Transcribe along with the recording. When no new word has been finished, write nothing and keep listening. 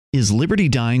Is liberty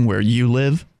dying where you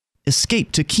live?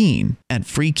 Escape to Keene at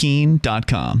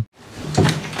freekeene.com.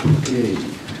 Okay,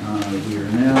 we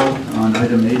are now on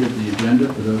item 8 of the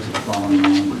agenda for those that are following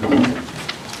along at home.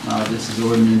 This is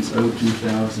ordinance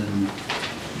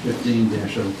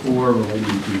 2015-04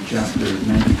 relating to Chapter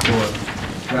 94,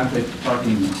 Traffic,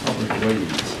 Parking, and Public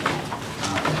Ways.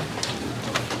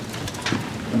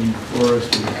 Coming before us,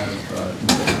 we have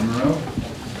Mr. Monroe.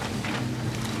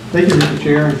 Thank you, Mr.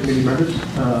 Chair and committee members.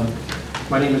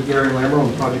 My name is Gary Lambro.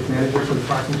 I'm project manager for the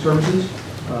parking services.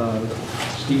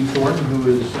 Steve Thornton, who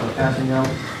is passing out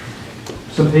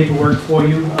some paperwork for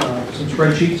you, some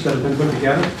spreadsheets that have been put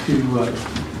together to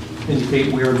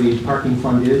indicate where the parking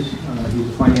fund is. He's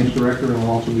the finance director and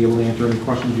will also be able to answer any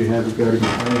questions you have regarding the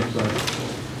finance side.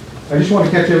 I just want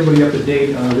to catch everybody up to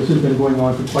date. This has been going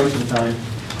on for quite some time.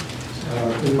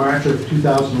 In March of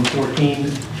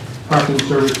 2014, Parking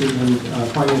Services and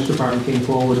Finance Department came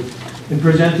forward and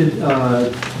presented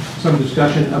some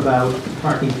discussion about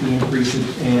parking fee increases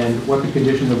and what the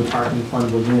condition of the parking fund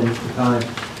was in at the time.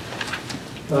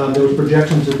 There was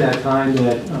projections at that time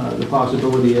that the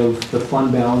possibility of the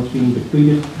fund balance being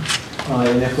depleted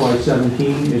in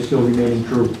FY17 is still remaining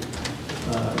true.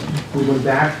 We went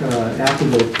back after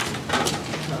the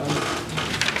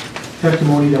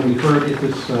testimony that we heard at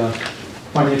this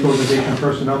Finance Organization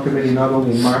Personnel Committee, not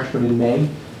only in March but in May.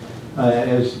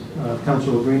 As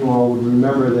Councilor Greenwald would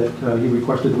remember that he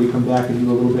requested that we come back and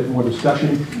do a little bit more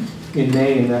discussion in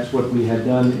May, and that's what we had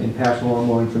done and passed along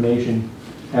more information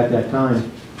at that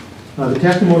time. The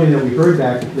testimony that we heard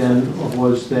back then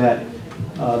was that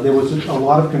there was a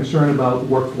lot of concern about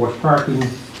workforce parking.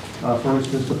 For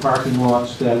instance, the parking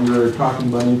lots that we were talking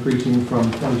about increasing from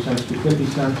 20 cents to 50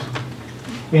 cents,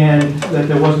 and that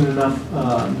there wasn't enough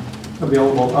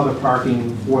available other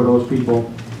parking for those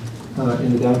people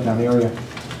in the downtown area.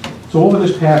 So over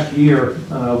this past year,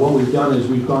 what we've done is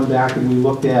we've gone back and we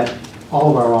looked at all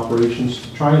of our operations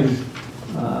to try and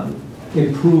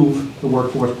improve the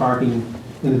workforce parking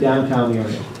in the downtown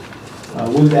area.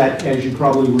 With that, as you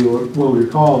probably will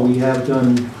recall, we have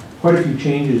done quite a few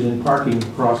changes in parking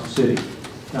across the city,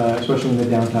 especially in the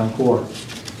downtown core.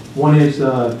 One is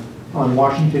on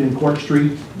Washington and Court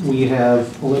Street, we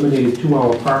have eliminated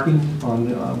 2-hour parking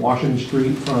on Washington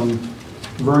Street from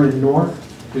Vernon North.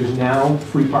 There's now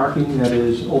free parking that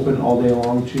is open all day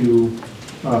long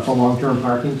for long-term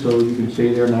parking, so you can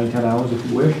stay there 9-10 hours if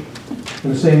you wish.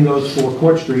 And the same goes for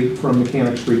Court Street from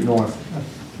Mechanic Street North.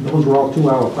 Those were all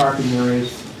 2-hour parking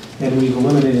areas, and we've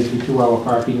eliminated the 2-hour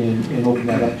parking and opened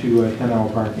that up to 10-hour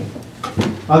parking.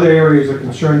 Other areas of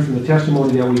concern from the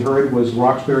testimony that we heard was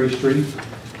Roxbury Street.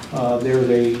 There's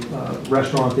a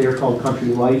restaurant there called Country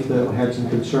Life that had some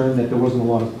concern that there wasn't a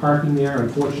lot of parking there.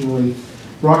 Unfortunately,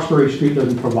 Roxbury Street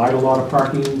doesn't provide a lot of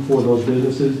parking for those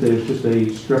businesses. There's just a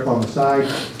strip on the side,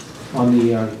 on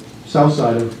the south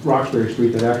side of Roxbury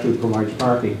Street, that actually provides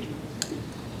parking.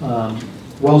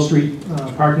 Wells Street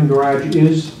parking garage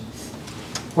is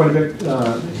quite a bit,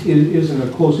 is in a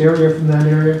close area from that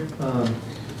area.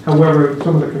 However,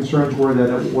 some of the concerns were that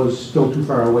it was still too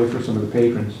far away for some of the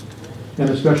patrons, and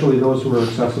especially those who are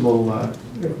accessible,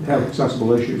 have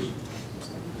accessible issues.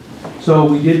 So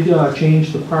we did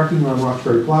change the parking on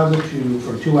Roxbury Plaza from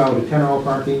 2-hour to 10-hour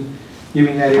parking,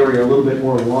 giving that area a little bit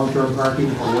more long-term parking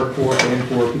for workforce and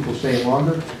for people staying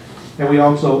longer. And we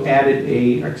also added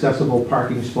a accessible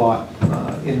parking spot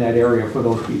in that area for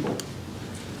those people.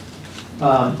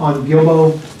 On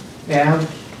Gilboa Ave,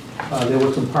 there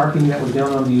was some parking that was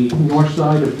down on the north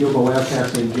side of Gilboa Ave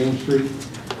past St. James Street.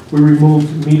 We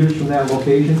removed meters from that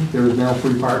location. There is now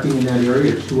free parking in that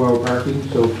area. It's 2-hour parking,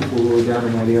 so people who are down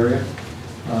in that area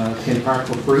can park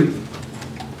for free.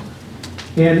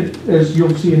 And as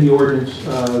you'll see in the ordinance,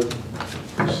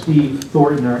 Steve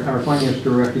Thornton, our finance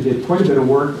director, did quite a bit of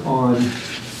work on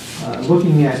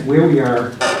looking at where we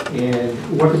are and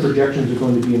what the projections are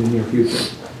going to be in the near future.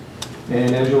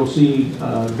 And as you'll see,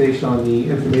 based on the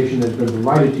information that's been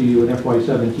provided to you in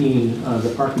FY17, the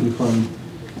parking fund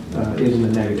is in the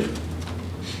negative.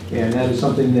 And that is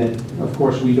something that, of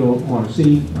course, we don't want to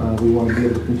see. We want to be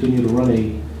able to continue to run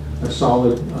a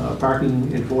solid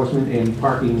parking enforcement and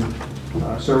parking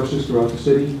services throughout the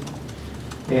city.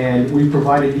 And we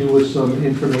provided you with some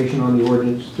information on the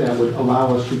ordinance that would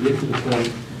allow us to get to the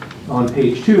point on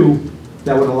page 2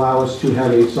 that would allow us to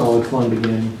have a solid fund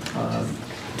again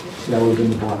that was in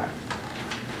the black.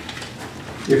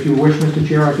 If you wish, Mr.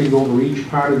 Chair, I can go over each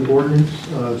part of the ordinance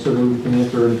so that we can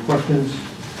answer any questions,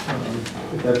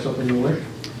 if that's something you wish.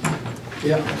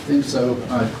 Yeah, I think so.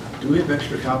 Do we have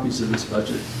extra copies of this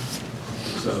budget?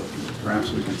 So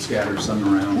perhaps we could scatter some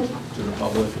around to the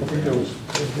public. I think it was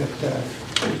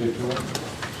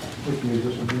We can use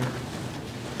this one here.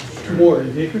 More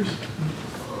acres?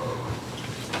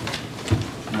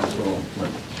 Might as well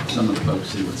let some of the folks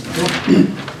see what's going on.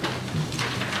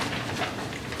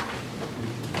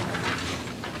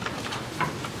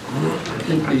 I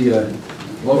think the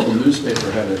local newspaper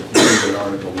had a very good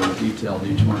article where it detailed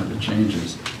each one of the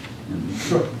changes. And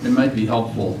Sure. it might be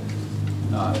helpful,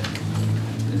 well,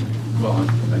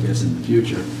 I guess in the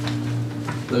future,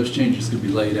 those changes could be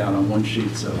laid out on one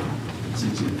sheet so it's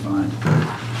easy to find.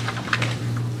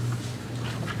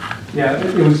 Yeah,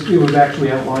 it was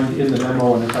actually outlined in the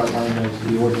memo, and it's outlined as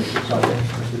the ordinance itself,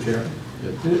 Mr. Chair.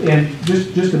 And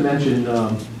just to mention,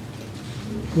 a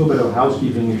little bit of a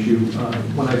housekeeping issue.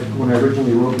 When I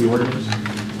originally wrote the ordinance,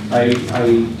 I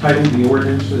titled the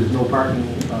ordinance, there's no parking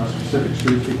specific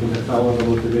streets because it fell under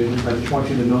those divisions. I just want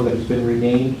you to know that it's been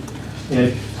renamed.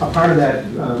 And a part of that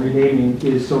renaming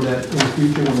is so that in the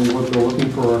future when we go looking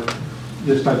for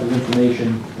this type of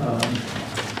information,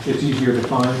 it's easier to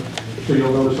find. So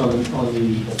you'll notice on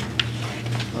the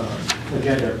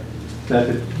agenda that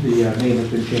the name has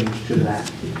been changed to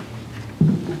that.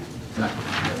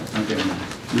 Okay,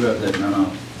 you have that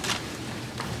memo.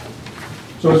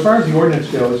 So as far as the ordinance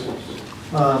goes,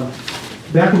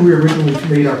 back when we originally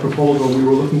made our proposal, we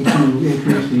were looking to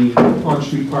increase the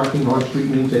on-street parking. On-street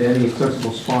means at any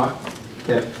accessible spot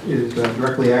that is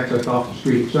directly accessed off the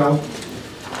street itself.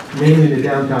 Mainly the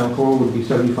downtown core would be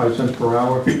 75 cents per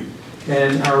hour.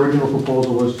 And our original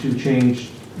proposal was to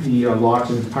change the lots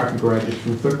and parking garages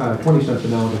from 20 cents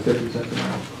an hour to 50 cents an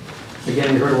hour.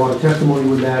 Again, we heard a lot of testimony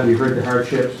with that. We heard the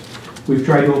hardships. We've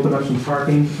tried to open up some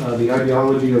parking. The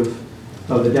ideology of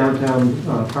the downtown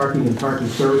parking and parking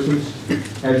services.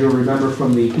 As you'll remember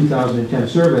from the 2010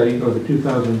 survey, or the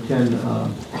 2010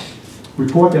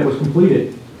 report that was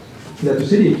completed, that the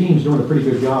city of Keene is doing a pretty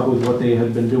good job with what they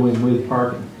had been doing with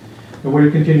parking. And we're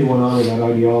continuing on with that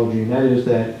ideology, and that is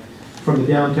that from the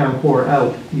downtown core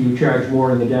out, you charge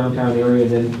more in the downtown area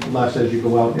and then less as you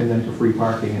go out and then to free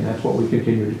parking, and that's what we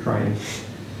continue to try and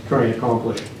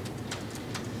accomplish.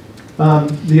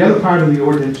 The other part of the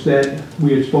ordinance that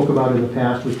we had spoke about in the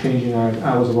past was changing our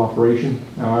hours of operation.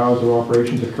 Our hours of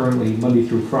operations are currently Monday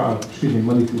through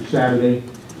Saturday,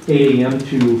 8 a.m.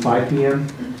 to 5 p.m.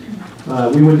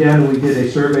 We went down and we did a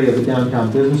survey of the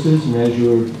downtown businesses, and as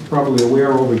you're probably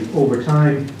aware, over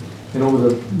time and over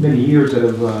the many years that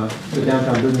the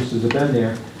downtown businesses have been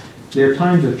there, their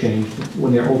times have changed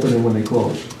when they're open and when they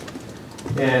close.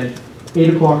 And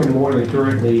 8 o'clock in the morning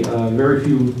currently, very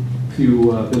few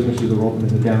businesses are open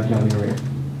in the downtown area.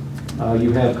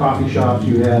 You have coffee shops,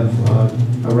 you have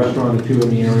a restaurant or two in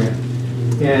the area.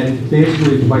 And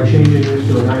basically, by changing this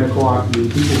to a 9 o'clock, the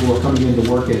people who are coming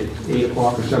into work at 8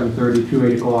 o'clock or 7:30 to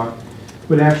 8 o'clock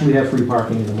would actually have free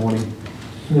parking in the morning.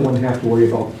 And they wouldn't have to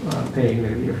worry about paying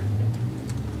their meter.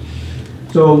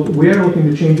 So we are looking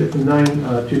to change it from 9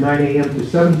 a.m. to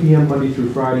 7 p.m. Monday through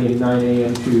Friday, and 9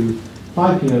 a.m. to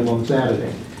 5 p.m. on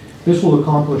Saturday. This will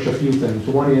accomplish a few things.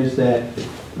 One is that,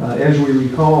 as we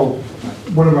recall,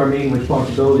 one of our main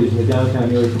responsibilities in the downtown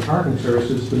area for parking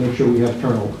services is to make sure we have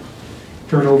turnover.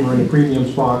 Turnover in the premium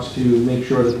spots to make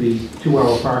sure that the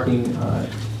 2-hour parking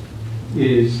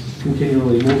is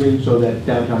continually moving so that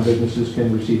downtown businesses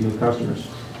can receive new customers.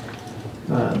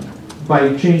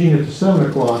 By changing it to 7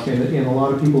 o'clock, and a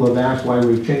lot of people have asked why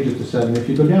we've changed it to 7, if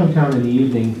you go downtown in the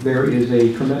evening, there is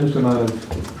a tremendous amount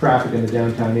of traffic in the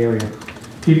downtown area.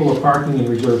 People are parking in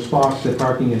reserved spots, they're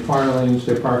parking in fire lanes,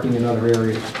 they're parking in other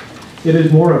areas. It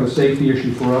is more of a safety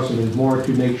issue for us, and it is more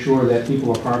to make sure that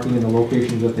people are parking in the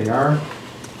locations that they are,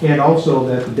 and also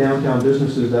that the downtown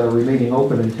businesses that are remaining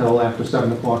open until after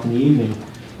 7 o'clock in the evening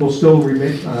will still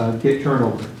get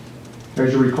turnover.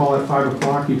 As you recall, at 5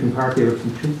 o'clock, you can park there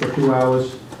for 2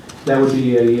 hours. That would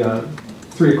be a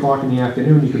 3 o'clock in the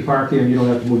afternoon. You can park there and you don't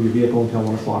have to move your vehicle until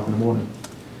 1 o'clock in the morning.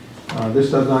 This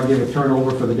does not give a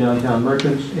turnover for the downtown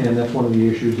merchants, and that's one of the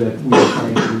issues that we are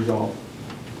trying to resolve.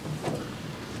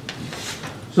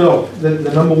 So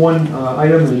the number one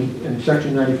item in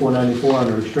section 9494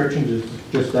 under restrictions is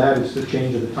just that. It's the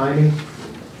change of the timing,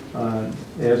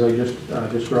 as I just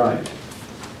described.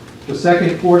 The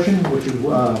second portion, which is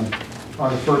on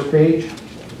the first page,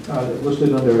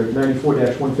 listed under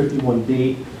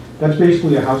 94-151D, that's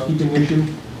basically a housekeeping issue.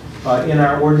 In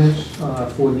our ordinance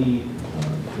for the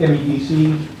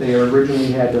MEDC, they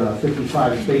originally had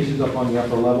 55 spaces up on the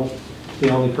upper level. They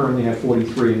only currently have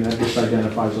 43, and that just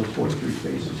identifies those 43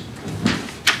 spaces.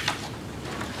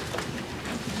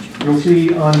 You'll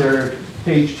see under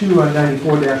page 2 on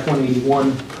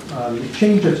 94-181, the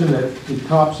change that's in the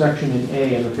top section in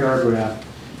A in the paragraph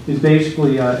is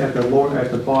basically at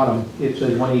the bottom. It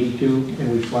says 182,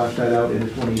 and we flashed that out, and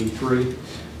it's 183.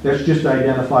 That's just to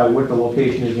identify what the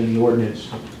location is in the ordinance,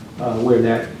 where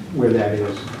that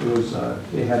is.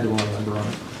 It had the wrong number on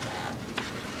it.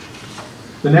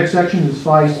 The next section is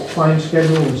fine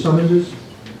schedule and summonses.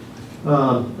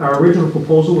 Our original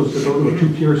proposal was to go to a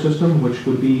two-tier system, which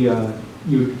would be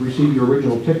you would receive your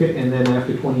original ticket, and then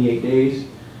after 28 days,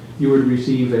 you would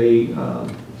receive a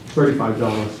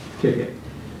 $35 ticket.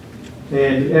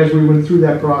 And as we went through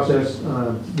that process,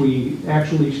 we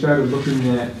actually started looking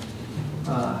at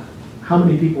how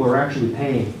many people are actually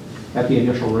paying at the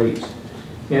initial rates.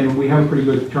 And we have a pretty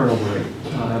good turnover rate.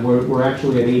 We're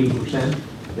actually at 80%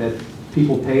 that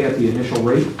people pay at the initial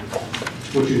rate,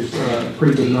 which is a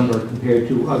pretty good number compared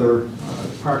to other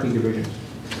parking divisions.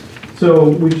 So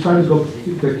we decided to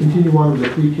continue on with the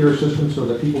three-tier system so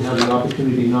that people have the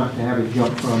opportunity not to have it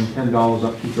jump from $10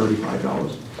 up to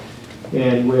 $35.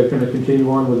 And we're going to continue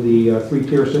on with the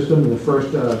three-tier system. In the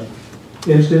first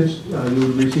instance, you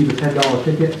would receive a $10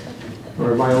 ticket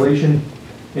or a violation.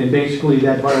 And basically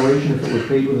that violation, if it was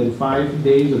paid within 5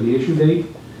 days of the issue date,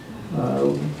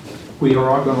 we are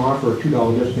all going to offer a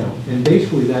 $2 discount. And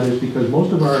basically that is because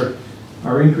most of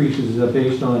our increases are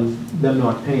based on them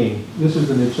not paying. This is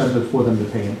an incentive for them to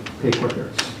pay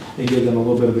quicker and give them a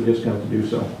little bit of a discount to do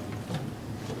so.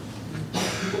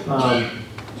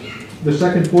 The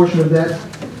second portion of that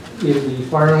is the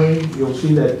fire lane. You'll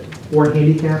see that or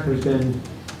handicap has been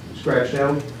scratched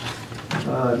out.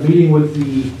 Meeting with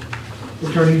the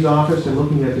attorney's office and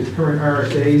looking at the current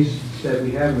RSAs that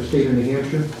we have in the state of New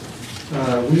Hampshire,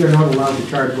 we are not allowed to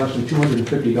charge less than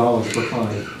 $250 per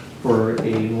fine for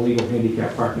an illegal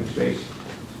handicap parking space.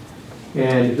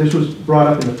 And this was brought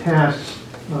up in the past.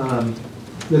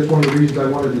 That's one of the reasons I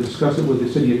wanted to discuss it with the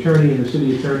city attorney, and the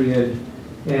city attorney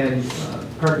and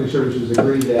Parking Services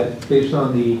agreed that based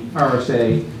on the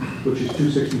RSA, which is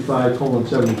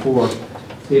 265:74,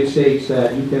 it states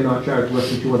that you cannot charge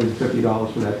less than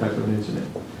 $250 for that type of an incident.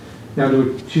 Now,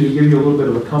 to give you a little bit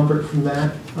of a comfort from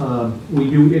that,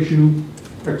 we do issue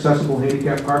accessible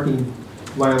handicap parking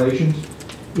violations.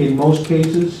 In most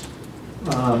cases,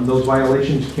 those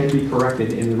violations can be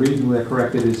corrected, and the reason they're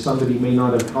corrected is somebody may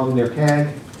not have hung their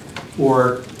tag,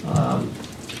 or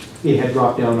it had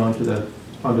dropped down onto the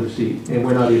seat, and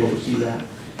we're not able to see that.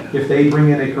 If they bring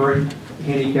in a current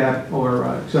handicap or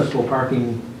accessible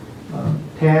parking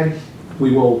tag,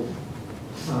 we will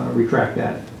retract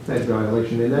that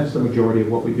violation, and that's the majority of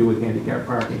what we do with handicap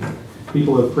parking.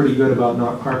 People are pretty good about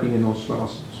not parking in those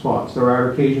spots. There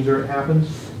are occasions where it happens,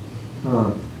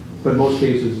 but in most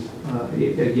cases,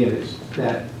 again, it's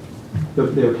that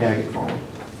their tag had fallen.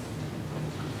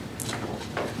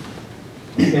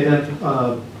 And then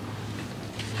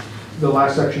the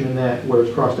last section in that, where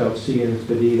it's crossed out C and it's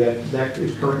the D, that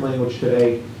is current language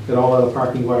today, that all other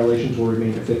parking violations will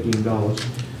remain at $15.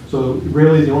 So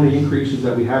really the only increases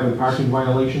that we have in parking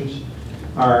violations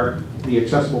are the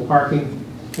accessible parking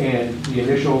and the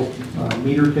initial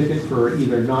meter ticket for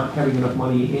either not having enough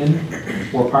money in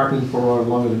or parking for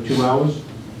longer than 2 hours.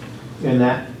 And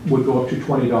that would go up to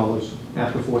 $20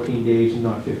 after 14 days and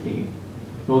not 15.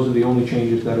 Those are the only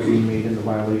changes that are being made in the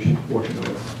violation portion of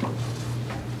it.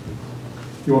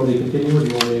 You want me to continue, or do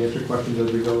you want me to answer questions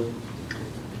as we go?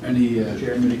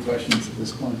 Any questions at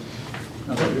this point?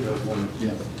 I have one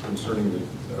concerning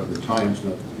the times.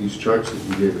 Now, these charts that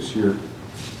you gave us here,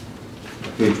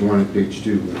 page 1 and page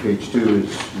 2. And page 2 is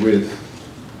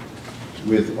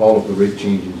with all of the rate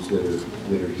changes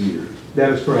that are here.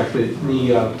 That is correct.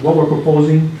 What we're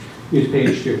proposing is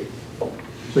page 2,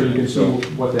 so you can see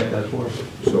what that does for us.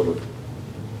 So,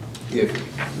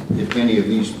 if any of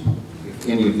these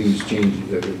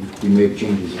changes, if we make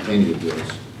changes in any of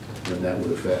this, then that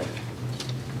would affect.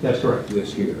 That's correct.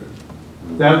 This here.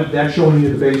 That's showing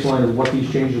you the baseline of what these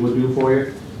changes would do for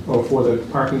you, or for the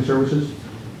parking services.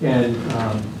 And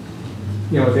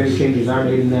if any changes are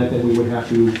made in that, then we would have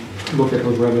to look at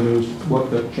those revenues, what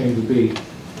the change would be,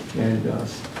 and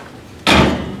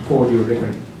forward you a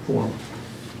different form,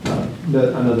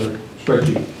 another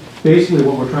spreadsheet. Basically,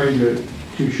 what we're trying to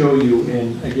show you,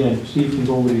 and again, Steve can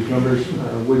go over these numbers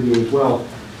with you as well,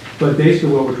 but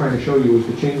basically what we're trying to show you is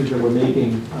the changes that we're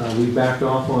making. We backed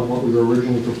off on what we were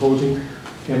originally proposing,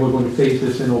 and we're going to phase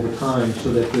this in over time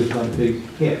so that there's not a big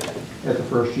hit at the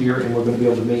first year, and we're going to be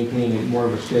able to maintain a more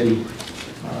of a steady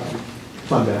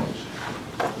fund balance.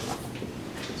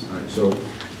 All right. So,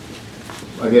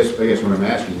 I guess what I'm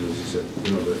asking is that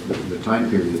the time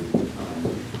period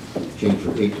changed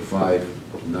from 8 to 5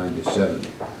 to 9 to 7.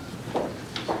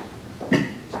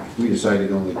 If we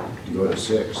decided only to go to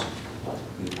 6, are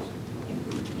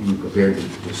you prepared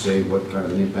to say what kind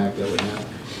of an impact that would have?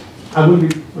 I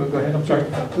wouldn't be. Go ahead. I'm sorry.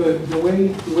 The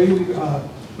way we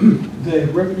The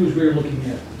revenues we're looking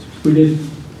at, we did,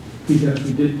 because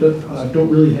we did, don't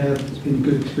really have any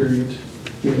good experience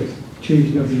with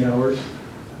changing of the hours.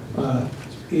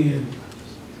 And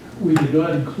we did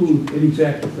not include any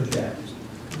factor for that.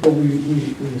 But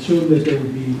we assumed that there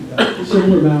would be a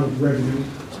similar amount of revenue,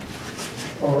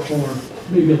 or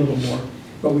maybe a little more,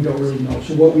 but we don't really know.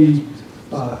 So what we,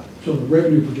 so the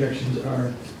revenue projections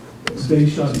are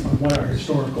based on what our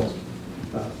historical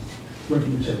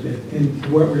revenues have been.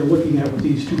 And what we're looking at with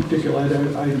these two particular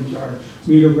items are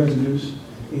meter revenues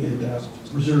and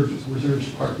reserves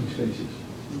parking spaces.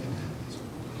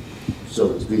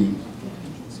 So the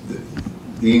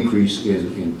increase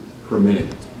in per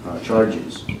minute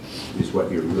charges is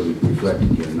what you're really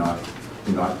reflecting here, not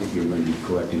that you're going to be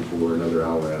collecting for another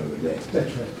hour out of the day.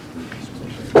 That's right.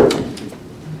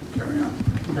 Carry on.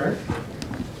 Okay.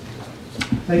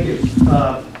 Thank you.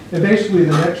 And basically,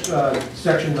 the next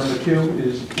section, number 2,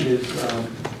 is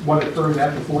what occurs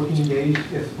after 14 days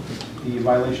if the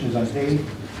violation is unpaid.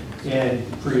 And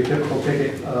for your typical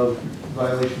ticket of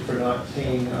violation for not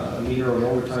paying a meter or an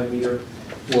overtime meter,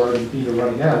 or a meter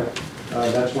running out,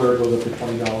 that's where it goes up to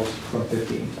 $20 from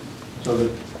 15. So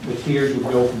the tiers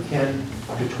would go from 10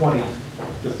 to 20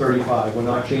 to 35. We're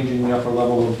not changing the upper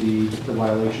level of the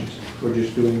violations. We're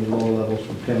just doing the lower levels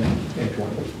from 10 and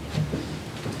 20.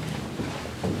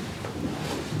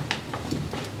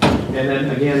 And then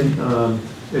again,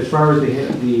 as far as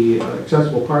the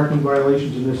accessible parking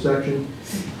violations in this section,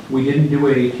 we didn't do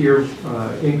a tier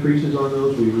increases on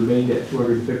those. We remained at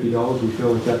 $250. We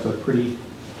feel like that's a pretty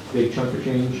big chunk of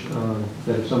change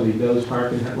that if somebody does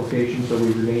park in that location, so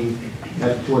we remain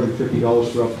at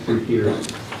 $250 throughout the 3 tiers.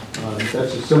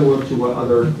 That's similar to what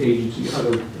other agencies,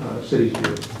 other cities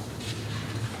do.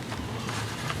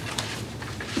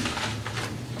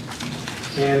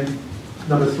 And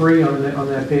number 3 on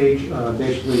that page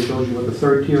basically shows you what the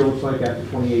 3rd tier looks like after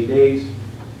 28 days.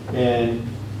 And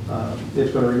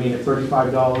it's going to remain at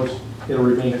 $35. It'll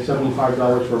remain at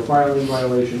 $75 for filing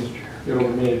violations. It'll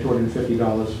remain at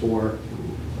 $250 for,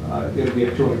 it'll be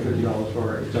at $250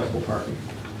 for accessible parking.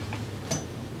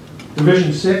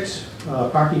 Division 6,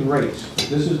 parking rates.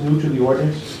 This is new to the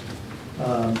ordinance.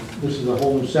 This is a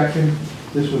whole new section.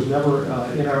 This was never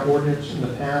in our ordinance in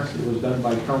the past. It was done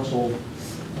by council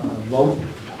vote.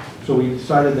 So we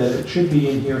decided that it should be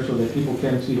in here so that people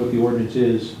can see what the ordinance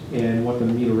is and what the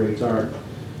meter rates are.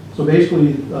 So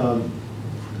basically,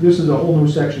 this is a whole new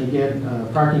section again,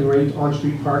 parking rates,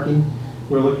 on-street parking.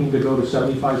 We're looking to go to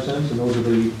 75 cents, and those are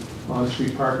the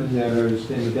on-street parking that is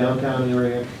in the downtown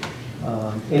area.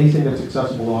 Anything that's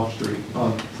accessible off-street,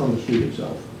 from the street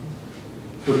itself.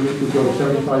 So we go to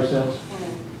 75 cents.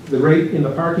 The rate in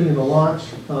the parking in the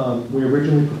lots, we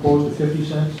originally proposed to 50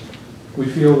 cents. We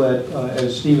feel that,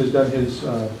 as Steve has done his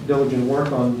diligent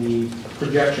work on the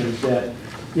projections, that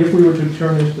if we were to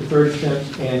turn this to 30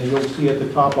 cents, and you'll see at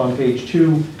the top on page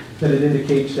 2 that it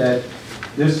indicates that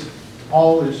this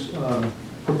all is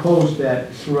proposed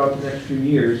that throughout the next few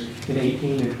years, in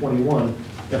 18 and 21,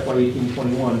 FY 18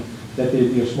 21, that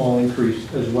there'd be a small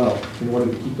increase as well in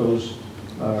order to keep those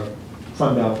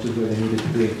fund balances where they needed to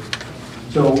be.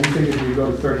 So we figured we'd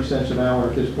go to 30 cents an hour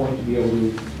at this point to be able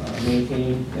to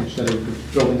maintain, instead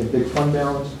of building a big fund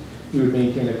balance, we would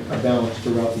maintain a balance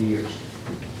throughout the years.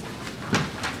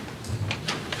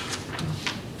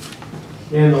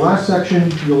 And the last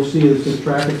section you'll see is the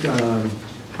traffic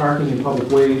parking in public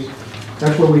ways.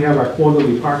 That's where we have our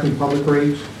quarterly parking public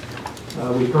rates.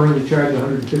 We currently charge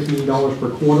 $115 per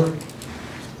quarter.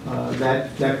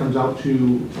 That comes out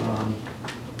to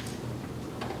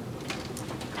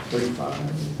 30,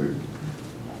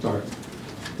 sorry,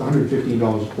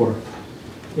 $115 a quarter.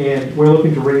 And we're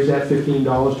looking to raise that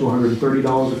 $15 to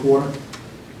 $130 a quarter.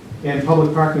 And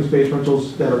public parking space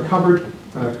rentals that are covered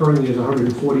currently is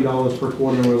 $140 per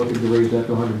quarter, and we're looking to raise that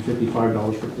to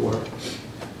 $155 per quarter.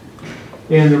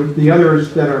 And the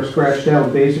others that are scratched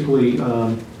out, basically,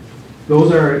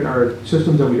 those are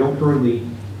systems that we don't currently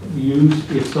use.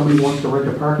 If somebody wants to rent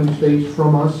a parking space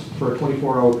from us for a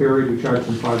 24-hour period, we charge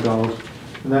them $5.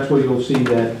 And that's where you'll see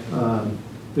that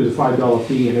there's a $5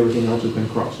 fee and everything else has been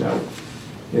crossed out.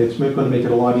 It's going to make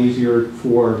it a lot easier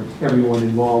for everyone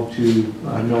involved to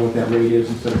know what that rate is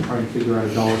instead of trying to figure out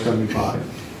 $1.75.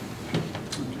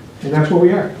 And that's where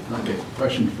we are. Okay,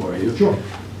 question for you. Sure.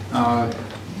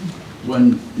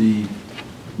 When the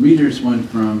meters went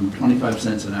from 25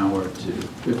 cents an hour to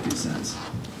 50 cents,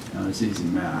 it's easy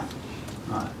math,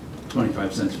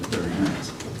 25 cents for 30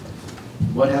 minutes.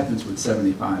 What happens with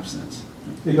 75 cents?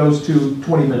 It goes to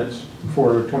 20 minutes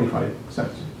for 25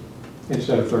 cents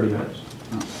instead of 30 minutes.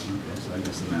 Oh, okay, so I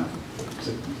guess the math.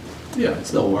 Yeah, it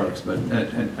still works, but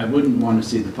I wouldn't want to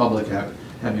see the public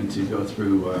having to go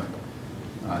through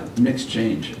mixed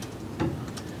change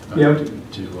Yep.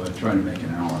 to try to make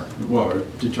an hour, or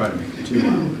to try to make it 2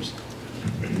 hours,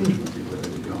 which would be where they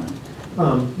were going.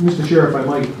 Mr. Chair, if I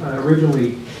might,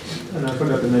 originally, and I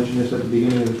forgot to mention this at the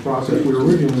beginning of this process, we were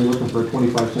originally looking for a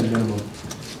 25-cent minimum.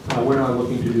 We're not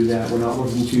looking to do that. We're not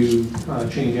looking to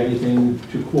change anything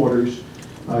to quarters.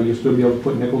 You'll still be able to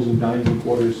put nickels and dimes and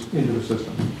quarters into the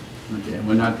system. Okay, and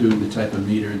we're not doing the type of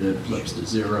meter that flips to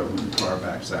 0 when the car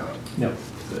backs out. No.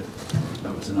 Good.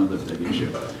 That was another big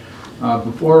issue.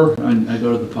 Before I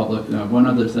go to the public, one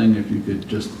other thing, if you could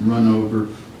just run over,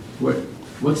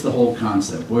 what's the whole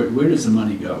concept? Where does the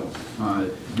money go?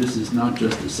 This is not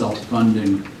just a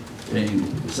self-funding,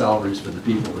 paying salaries for the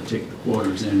people that take the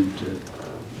quarters in to...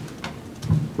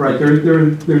 Right,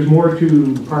 there's more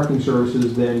to parking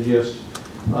services than just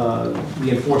the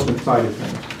enforcement side of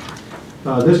things.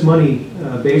 This money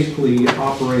basically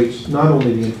operates not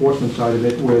only the enforcement side of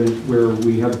it, where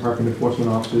we have the parking enforcement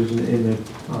officers and the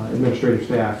administrative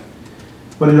staff,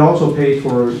 but it also pays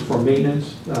for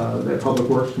maintenance that Public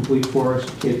Works completes for us.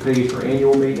 It pays for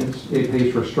annual maintenance. It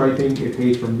pays for striping. It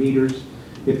pays for meters.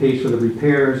 It pays for the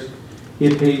repairs.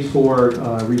 It pays for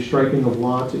restriping of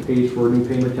lots. It pays for new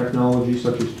payment technology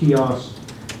such as kiosks.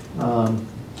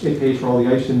 It pays for all the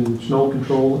ice and snow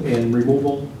control and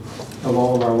removal of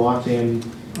all of our lots and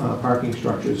parking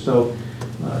structures. So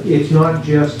it's not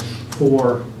just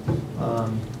for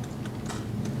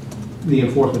the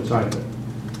enforcement side of it.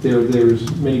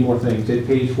 There's many more things. It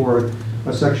pays for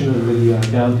a section of the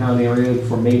downtown area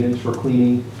for maintenance, for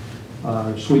cleaning,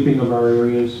 sweeping of our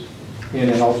areas, and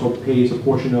it also pays a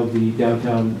portion of the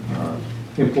downtown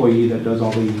employee that does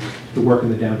all the work in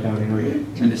the downtown area.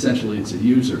 And essentially, it's a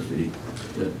user fee.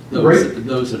 That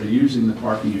those that are using the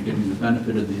parking are getting the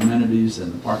benefit of the amenities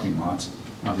and the parking lots,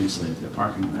 obviously, if they're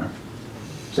parking there.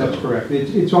 That's correct.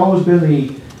 It's always been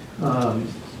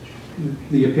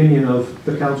the opinion of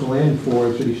the council and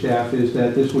for city staff is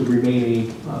that this would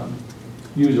remain a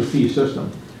user fee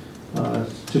system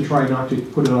to try not to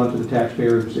put it onto the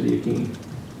taxpayer of the city of Keene.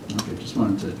 Okay, just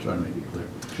wanted to try to make it clear.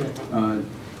 Sure.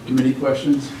 Committee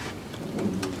questions?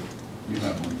 You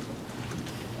have one.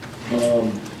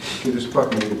 This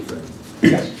parking meter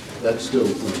thing, Yes, that's still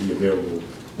going to be available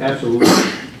absolutely.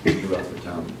 throughout the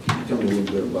town. Tell me a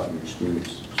little bit about your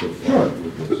experience so far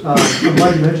with this. I'm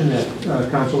glad you mentioned that,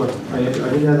 Councilor. I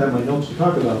didn't have that in my notes to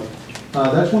talk about.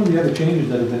 That's one of the other changes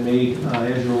that have been made,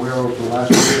 as you're aware of, for the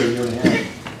last year and a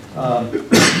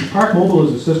half. Park Mobile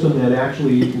is a system that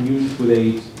actually you can use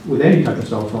with any type of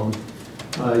cell phone.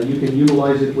 You can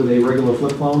utilize it with a regular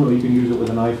flip phone, or you can use it with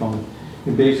an iPhone.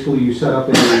 And basically, you set up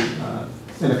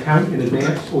an account in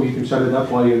advance, or you can set it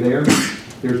up while you're there.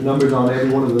 There's numbers on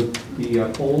every one of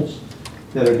the poles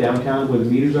that are downtown where the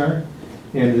meters are,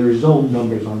 and there's zone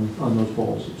numbers on those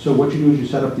poles. So what you do is you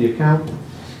set up the account,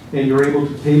 and you're able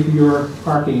to pay for your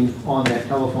parking on that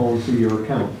telephone through your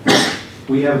account.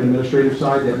 We have an administrative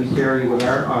side that we carry with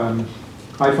our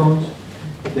iPhones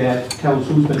that tells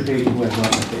who's been paid and who has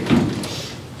not been paid.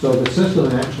 So the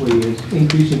system actually is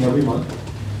increasing every month.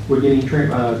 We're getting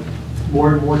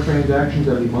more and more transactions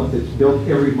every month. It's built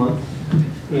every month,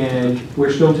 and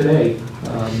we're still today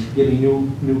getting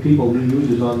new people, new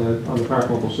users on the Park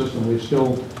Mobile system. We're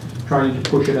still trying to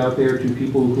push it out there to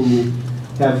people who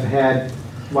have had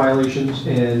violations,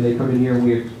 and they come in here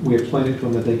and we explain it to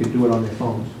them that they could do it on their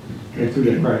phones and through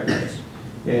their credit cards.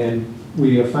 And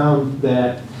we have found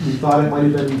that we thought it might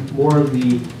have been more of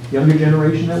the younger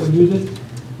generation that would use it,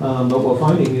 but what we're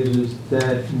finding is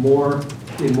that more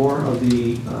and more of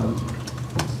the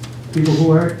people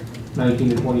who are 19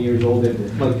 to 20 years old that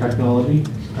like technology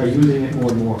are using it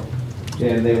more and more,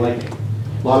 and they like it.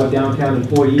 A lot of downtown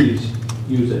employees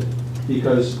use it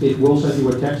because it will send you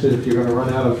a text that if you're going to run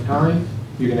out of time,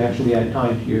 you can actually add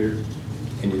time to your...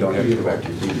 And you don't have to go back to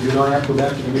your meeting. You don't have to go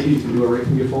back to the meeting. You can do it right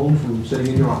from your phone from sitting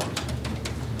in your office.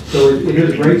 So it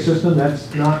is a great system.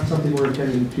 That's not something we're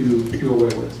intending to do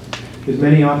away with. As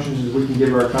many options as we can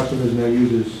give our customers and their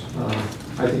users,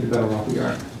 I think the better off we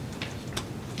are.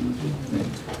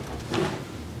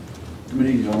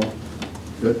 Committee, you all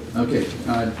good? Okay.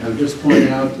 I would just point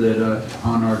out that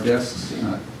on our desks,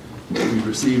 we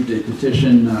received a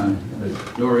petition.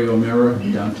 Dory O'Meara,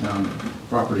 downtown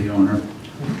property owner,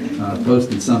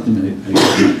 posted something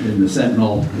in the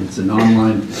Sentinel. It's an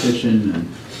online petition, and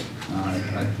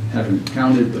I haven't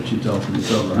counted, but she tells me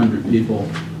it's over 100 people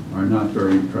are not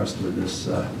very impressed with this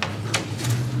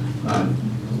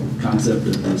concept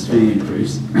of this fee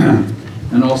increase.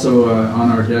 And also on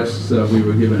our desks, we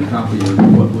were given a copy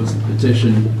of what was the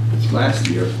petition last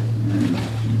year,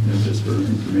 and just just for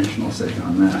informational sake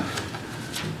on that.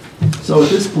 So at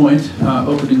this point,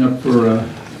 opening up for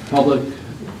public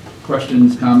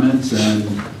questions, comments, and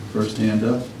first hand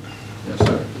up. Yes,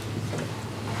 sir.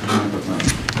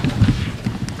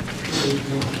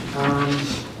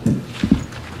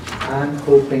 I'm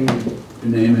hoping,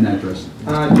 Your name and address.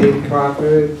 David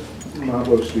Crawford,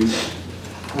 Marlborough Street.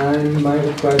 My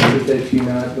request is that you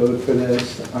not vote for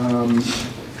this.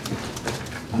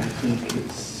 I think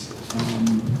it's,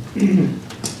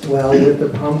 well, with the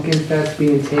Pumpkin Fest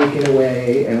being taken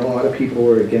away, and a lot of people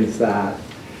were against that,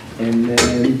 and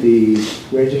then the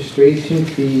registration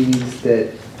fees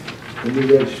the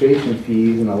new registration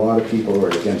fees, and a lot of people were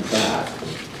against that.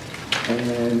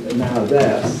 And now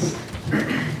this,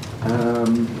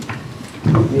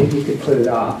 maybe you could put it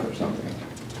off or something.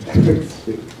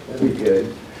 That'd be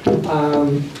good.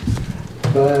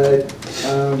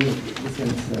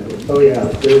 Oh yeah,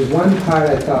 there was one part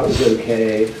I thought was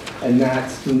okay, and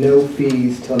that's no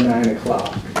fees till 9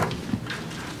 o'clock.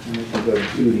 And you can go to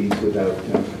Judy's without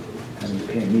having to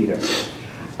pay a meter.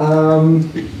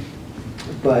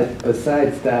 But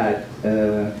besides that,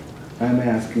 I'm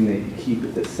asking that you keep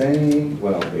it the same.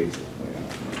 Well, basically.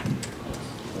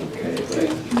 Okay, but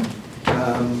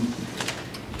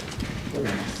what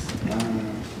else?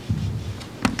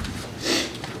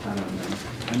 I don't know.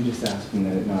 I'm just asking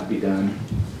that it not be done.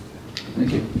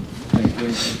 Thank you. Thank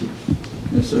you.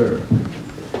 Yes, sir.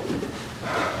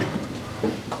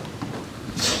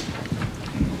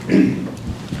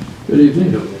 Good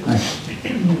evening. Hi.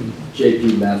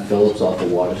 JP Matt Phillips off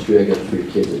of Water Street. I got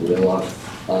 3 kids in Wheelock.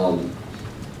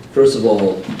 First of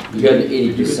all, you got an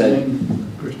 80%.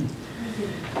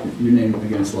 Your name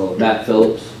against law. Matt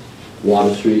Phillips,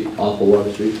 Water Street, off of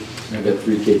Water Street. I got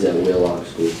 3 kids at Wheelock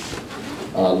School.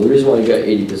 The reason why you got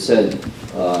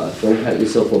 80%, don't pat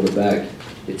yourself on the back.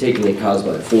 You're taking their cars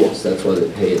by force. That's why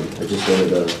they're paying. I just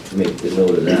wanted to make the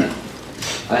note of that.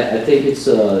 I think it's,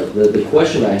 the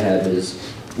question I have is,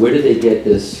 where do they get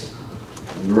this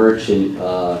merchant,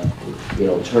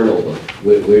 turnover?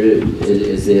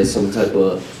 Is there some type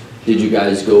of, did you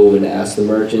guys go and ask the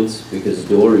merchants? Because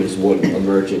Dory's one a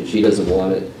merchant, she doesn't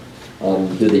want it.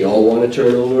 Do they all want to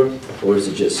turn over, or is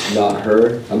it just not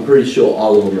her? I'm pretty sure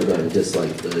all of them are going to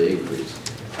dislike the increase.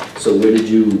 So where did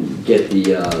you get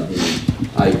the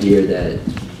idea that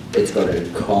it's going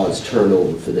to cause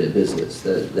turnover for their business?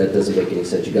 That doesn't make any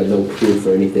sense. You got no proof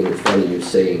or anything in front of you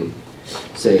saying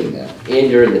that.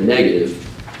 And you're in the negative.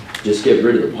 Just get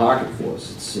rid of the parking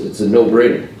force. It's a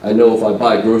no-brainer. I know if I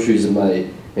buy groceries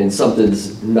and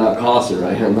something's not costing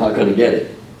right, I'm not going to get it.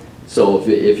 So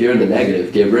if you're in the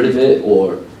negative, get rid of it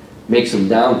or make some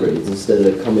downgrades instead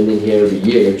of coming in here every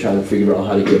year trying to figure out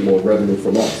how to get more revenue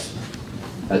from us.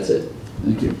 That's it.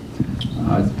 Thank you.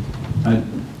 I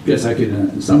guess I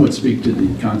could somewhat speak to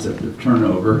the concept of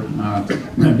turnover.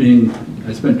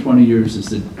 I spent 20 years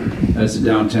as a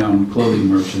downtown clothing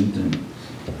merchant, and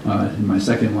in my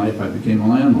second life I became a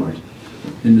landlord.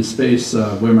 In the space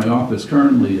where my office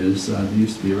currently is, there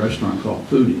used to be a restaurant called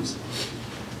Foodies.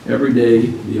 Every day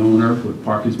the owner would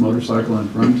park his motorcycle in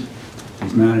front,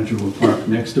 his manager would park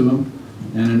next to him,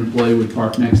 and an employee would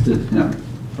park next to him,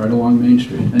 right along Main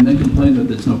Street, and then complain that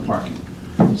there's no parking.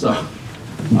 So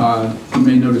you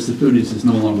may notice that Foodies is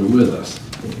no longer with us,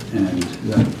 and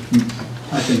that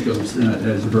I think goes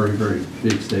as a very, very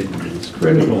big statement. It's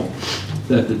critical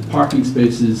that the parking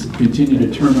spaces continue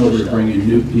to turn over to bring in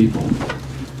new people.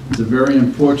 It's a very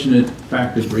unfortunate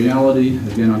fact of reality.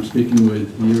 Again, I'm speaking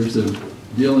with years of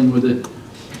dealing with it.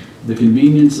 The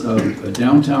convenience of a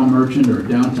downtown merchant or a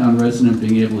downtown resident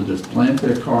being able to just plant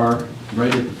their car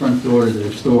right at the front door of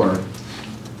their store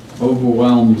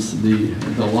overwhelms the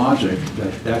logic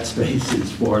that that space is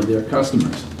for their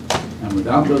customers. And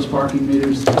without those parking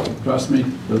meters, trust me,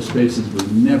 those spaces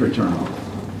would never turn off.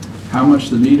 How much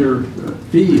the meter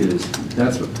fee is,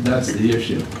 that's the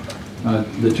issue.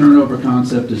 The turnover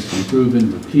concept has been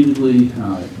proven repeatedly,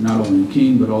 not only in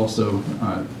Keene, but also,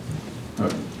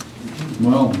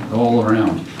 all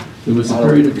around. There was a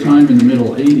period of time in the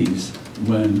middle 80s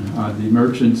when the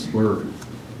merchants were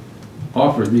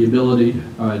offered the ability,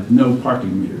 no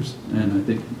parking meters. And I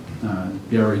think,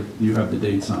 Gary, you have the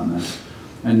dates on that.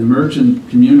 And the merchant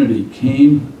community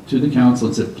came to the council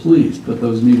and said, please put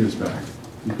those meters back,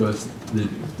 because the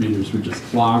meters were just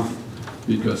clogged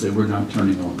because they were not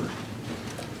turning over.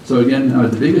 So again,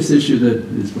 the biggest issue that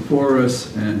is before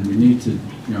us, and we need to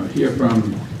hear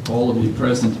from all of you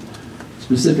present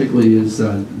specifically, is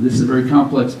this is a very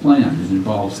complex plan. It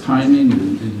involves timing,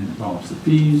 it involves the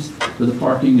fees for the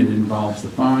parking, it involves the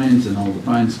fines and all the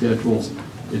fine schedules.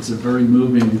 It's a very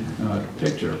moving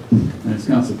picture. And as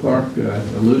Councilor Clark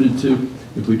alluded to,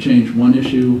 If we change one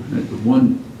issue,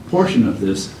 one portion of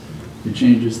this, it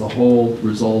changes the whole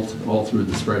result all through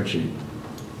the spreadsheet.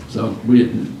 So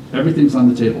everything's on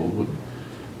the table.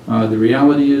 The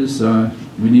reality is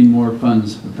we need more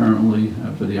funds apparently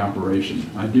for the operation.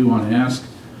 I do want to ask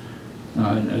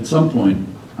at some point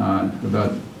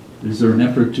about, is there an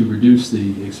effort to reduce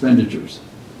the expenditures?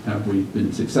 Have we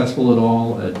been successful at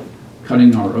all at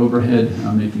cutting our overhead,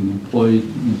 making employee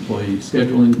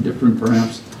scheduling different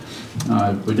perhaps?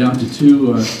 We're down to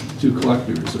two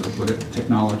collectors, or whatever,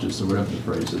 technologists, or whatever the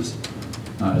phrase is,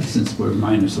 since we're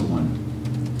minus a one.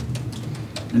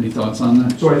 Any thoughts on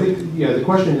that? So I think, yeah, the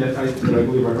question that I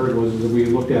believe I heard was that we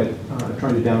looked at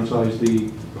trying to downsize the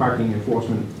parking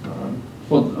enforcement.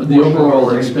 Well, the overall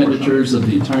expenditures of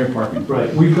the entire parking.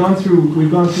 Right. We've gone through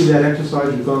that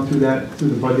exercise. We've gone through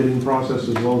the budgeting process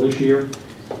as well this year.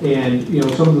 And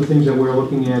some of the things that we're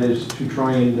looking at is to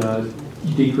try and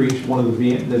decrease one of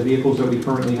the vehicles that we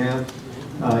currently have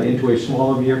into a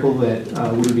smaller vehicle that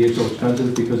wouldn't be so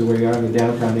expensive because we are in the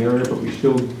downtown area, but we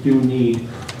still do need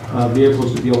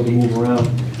vehicles to be able to move around.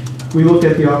 We looked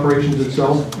at the operations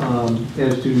itself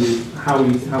as to how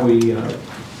we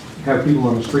have people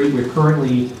on the street. We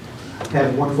currently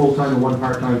have one full-time and one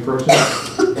part-time person.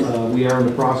 We are in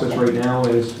the process right now,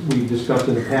 as we discussed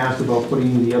in the past, about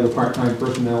putting the other part-time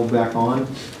personnel back on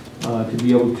to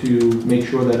be able to make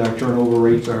sure that our turnover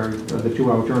rates the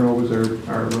 2-hour turnovers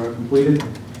are completed,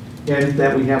 and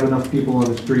that we have enough people on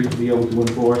the street to be able to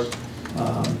enforce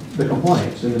the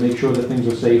compliance and to make sure that things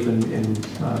are safe and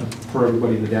for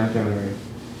everybody in the downtown area.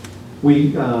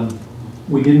 We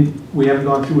haven't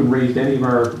gone through and raised any of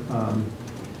our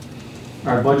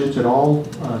budgets at all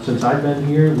since I've been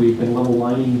here. We've been level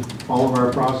lining all of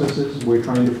our processes. We're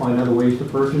trying to find other ways to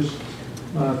purchase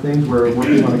things. We're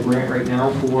working on a grant right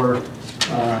now for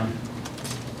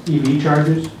EV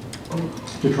chargers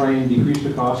to try and decrease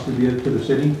the cost to the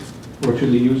city or to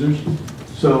the users.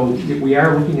 So we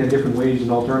are looking at different ways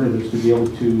and alternatives to be able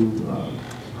to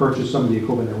purchase some of the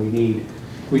equipment that we need.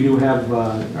 We do have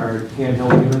our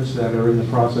handheld units that are in the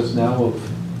process now of,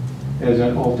 as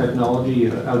all technology,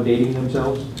 outdating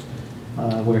themselves.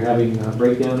 We're having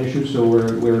breakdown issues, so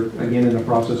we're again in the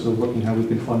process of looking how we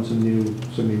can fund some new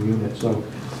units. So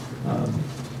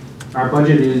our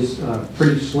budget is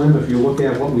pretty slim. If you look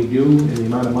at what we do and the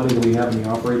amount of money that we have on the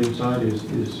operating side is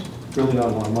really not a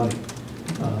lot of money.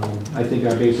 I think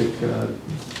our biggest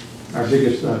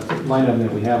line item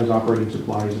that we have is operating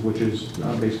supplies, which is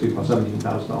basically about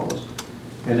 $17,000,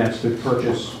 and that's to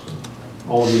purchase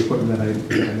all of the equipment that I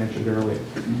mentioned earlier.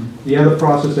 The other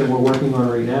process that we're working on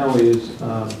right now is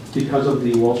because of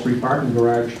the Wall Street parking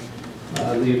garage,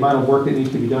 the amount of work that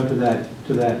needs to be done to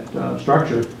that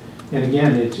structure. And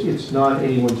again, it's not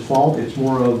anyone's fault. It's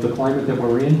more of the climate that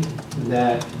we're in,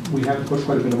 that we have to put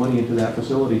quite a bit of money into that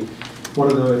facility. One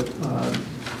of the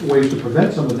ways to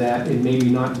prevent some of that, and maybe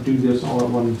not do this all at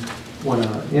one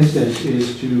instance,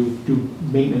 is to do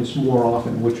maintenance more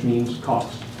often, which means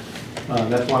cost.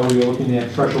 That's why we are looking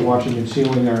at pressure washing and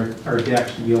sealing our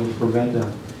decks to be able to prevent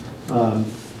them.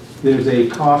 There's a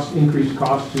increased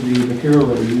cost to the material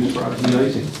that we use for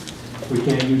de-icing. We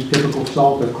can't use typical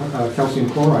salt or calcium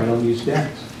chloride on these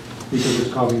decks because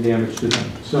it's causing damage to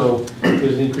them. So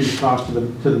there's an increased cost to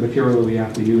the material that we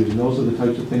have to use, and those are the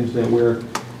types of things that we're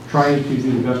trying to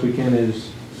do the best we can,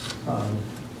 is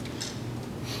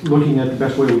looking at the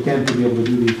best way we can to be able to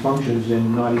do these functions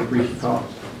and not increase the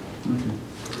cost. Okay.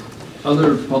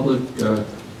 Other public, you're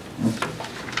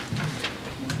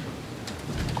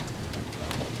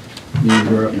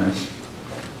up next.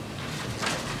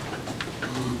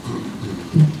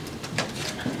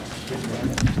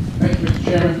 Thank you, Mr.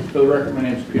 Chairman. For the record, my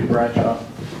name is Peter Bradshaw.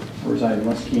 I reside in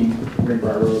West Keene,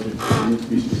 Greenbrier Road. It needs to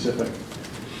be specific.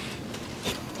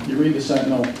 You read the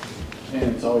Sentinel,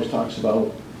 and it always talks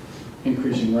about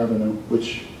increasing revenue,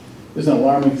 which is an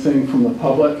alarming thing from the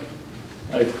public.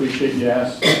 I appreciate you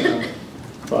asked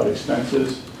about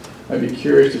expenses. I'd be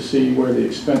curious to see where the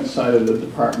expense side of the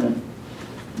department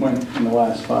went in the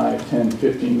last 5, 10,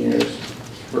 15 years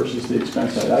versus the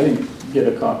expense side. I didn't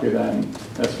get a copy of that, and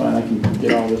that's fine. I can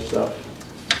get all this stuff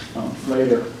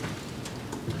later.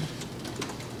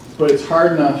 But it's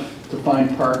hard enough to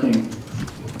find parking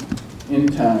in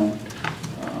town.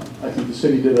 I think the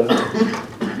city did a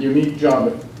unique job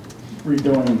at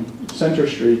redoing Center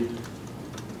Street.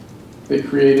 They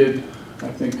created, I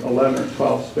think, 11 or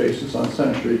 12 spaces on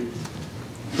Center Street.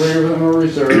 3 of them are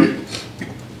reserved.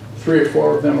 3 or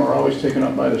 4 of them are always taken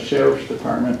up by the sheriff's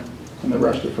department, and the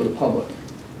rest are for the public.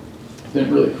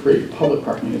 Didn't really create public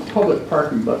parking. It's public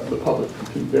parking, but the public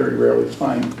can very rarely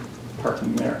find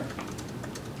parking there.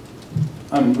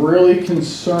 I'm really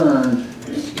concerned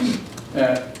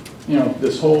at, you know,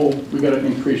 this whole, we got to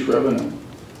increase revenue.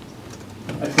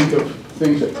 I think of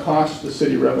things that cost the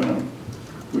city revenue.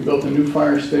 We built a new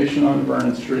fire station on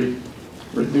Vernon Street,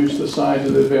 reduced the size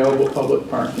of the available public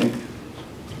parking.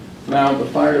 Now the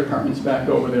fire department's back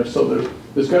over there, so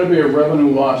there's got to be a revenue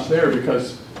loss there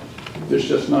because there's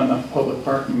just not enough public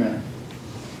parking there.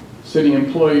 City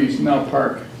employees now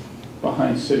park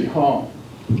behind City Hall.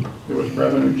 There was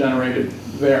revenue generated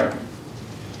there.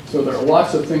 So there are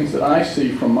lots of things that I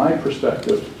see from my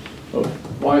perspective of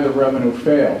why the revenue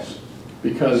fails,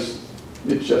 because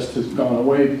it just has gone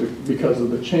away because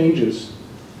of the changes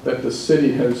that the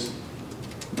city has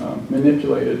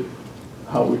manipulated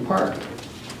how we park.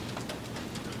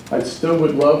 I still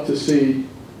would love to see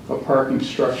a parking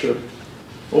structure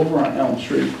over on Elm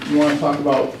Street. You want to talk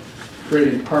about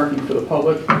creating parking for the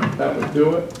public, that would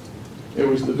do it. It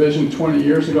was the vision 20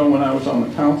 years ago when I was on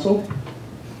the council.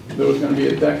 There was going to be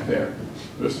a deck there.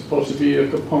 It was supposed to be a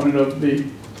component of the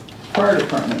fire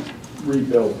department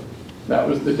rebuild. That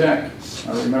was the deck.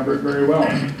 I remember it very well.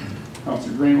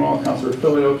 Councilor Greenwald, Councilor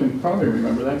Filio can probably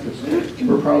remember that because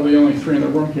we're probably the only three in the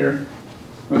room here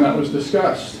when that was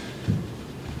discussed.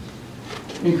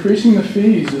 Increasing the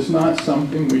fees is not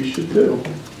something we should do.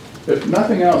 If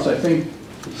nothing else, I think,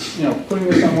 you know, putting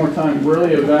this on more time,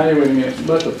 really evaluating it,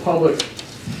 let the public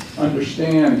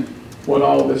understand what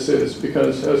all of this is,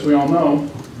 because as we all know,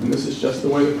 and this is just the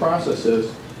way the process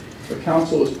is, the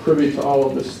council is privy to all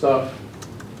of this stuff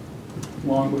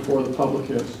long before the public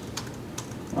is.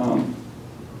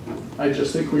 I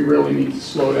just think we really need to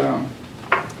slow down.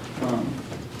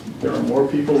 There are more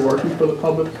people working for the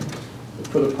public,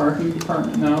 for the parking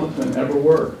department now than ever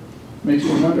were. Makes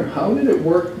me wonder, how did it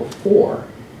work before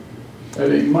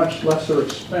at a much lesser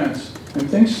expense? And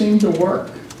things seem to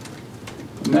work.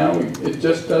 Now it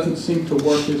just doesn't seem to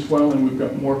work as well, and we've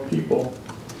got more people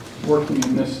working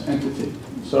in this entity.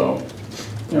 So,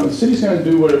 you know, the city's going to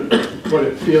do what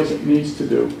it feels it needs to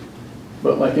do.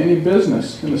 But like any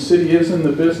business, and the city is in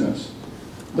the business,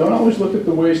 don't always look at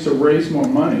the ways to raise more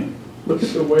money. Look at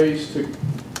the ways to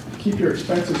keep your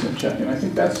expenses in check. And I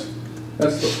think that's the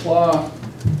flaw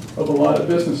of a lot of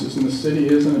businesses, and the city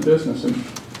is in a business. And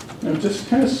you know, just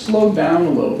kind of slow down a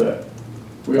little bit.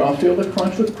 We all feel the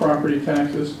crunch with property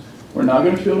taxes. We're not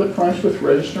going to feel the crunch with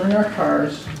registering our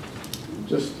cars.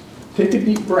 Just take a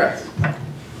deep breath.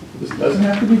 This doesn't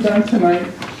have to be done tonight.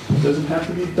 It doesn't have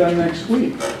to be done next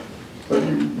week. But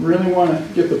you really want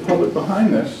to get the public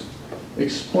behind this.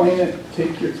 Explain it,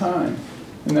 take your time.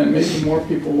 And then maybe more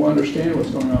people will understand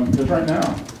what's going on, because right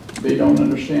now, they don't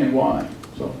understand why.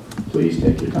 So please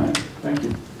take your time. Thank you.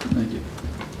 Thank you.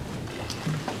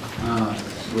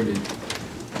 Where did?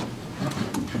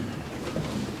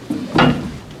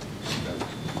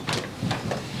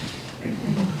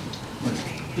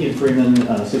 Ian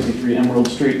Freeman, 63 Emerald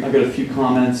Street. I've got a few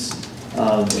comments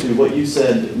to what you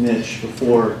said, Mitch,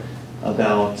 before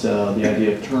about the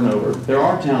idea of turnover. There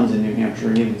are towns in New Hampshire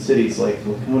and even cities like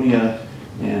Laconia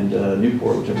and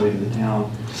Newport, which I believe is the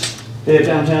town. They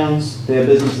have downtowns, they have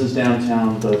businesses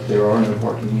downtown, but there are no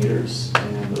parking meters,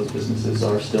 and those businesses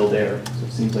are still there. So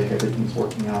it seems like everything's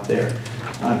working out there.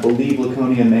 I believe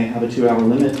Laconia may have a 2-hour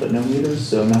limit, but no meters,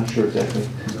 so I'm not sure exactly.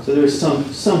 So there's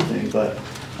something, but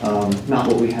not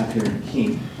what we have here in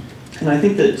Keene. And I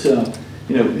think that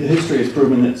you know, history has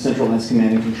proven that centralized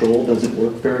command and control doesn't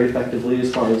work very effectively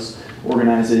as far as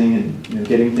organizing and, you know,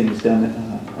 getting things done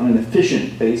on an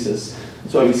efficient basis.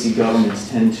 That's why we see governments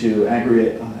tend to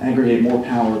aggregate more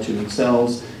power to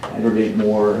themselves, aggregate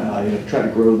more, you know, try to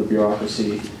grow the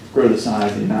bureaucracy, grow the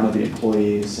size, the amount of the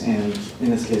employees, and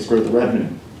in this case, grow the revenue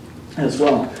as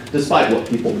well, despite what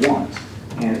people want.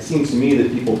 And it seems to me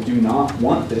that people do not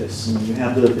want this. And you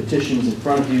have the petitions in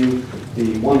front of you,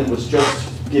 the one that was just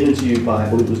given to you by, I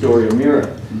believe it was Dory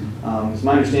O'Meara. It's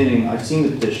my understanding, I've seen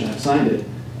the petition, I've signed it.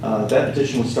 That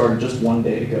petition was started just 1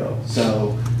 day ago.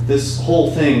 So this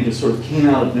whole thing just sort of came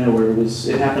out of nowhere.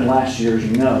 It happened last year, as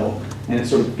you know, and it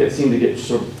sort of seemed to get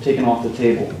sort of taken off the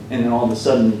table. And then all of a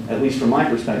sudden, at least from my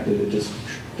perspective, it just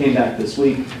came back this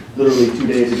week. Literally 2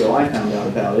 days ago, I found out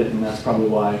about it, and that's probably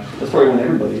when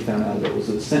everybody found out about it, was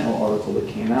the Sentinel article that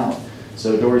came out.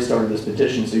 So Dory started this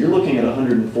petition. So you're looking at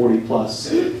 140 plus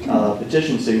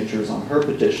petition signatures on her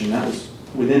petition. That was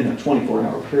within a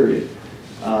 24-hour period.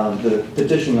 The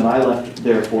petition that I left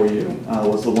there for you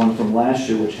was the one from last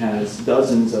year, which has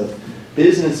dozens of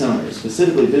business owners,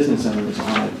 specifically business owners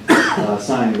on it,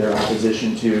 signing their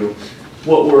opposition to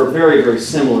what were very, very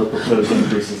similar proposed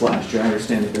increases last year. I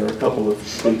understand that there are a couple of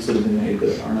tweaks that have been made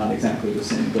that are not exactly the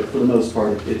same, but for the most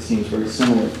part, it seems very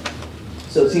similar.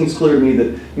 So it seems clear to me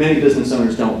that many business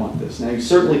owners don't want this. Now, you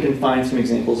certainly can find some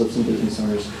examples of some business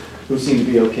owners who seem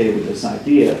to be okay with this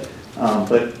idea.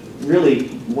 But really,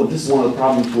 this is one of the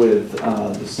problems with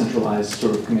the centralized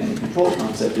sort of command and control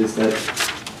concept is that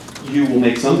you will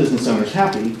make some business owners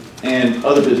happy and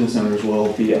other business owners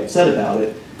will be upset about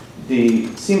it.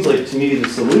 Seems like to me the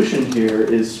solution here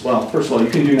is, well, first of all, you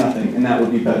can do nothing, and that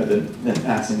would be better than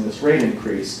passing this rate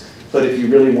increase. But if you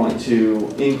really want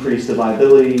to increase the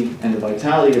viability and the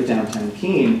vitality of downtown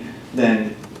Keene,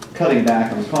 then cutting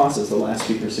back on costs, as the last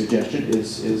speaker suggested,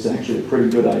 is actually a pretty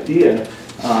good idea.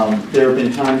 There have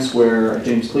been times where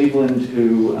James Cleveland,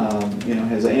 who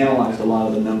has analyzed a lot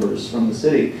of the numbers from the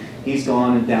city, he's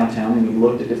gone in downtown and he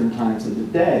looked at different times of the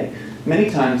day.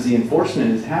 Many times the enforcement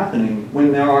is happening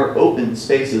when there are open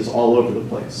spaces all over the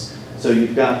place. So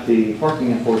you've got the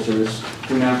parking enforcers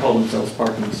who now call themselves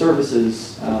parking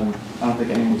services. I don't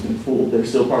think anyone's been fooled. They're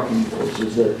still parking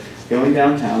enforcers. They're going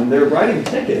downtown and they're writing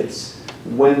tickets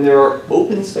when there are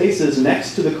open spaces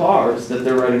next to the cars that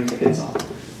they're writing tickets on.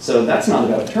 So that's not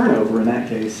about turnover in that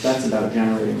case. That's about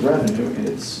generating revenue, and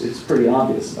it's pretty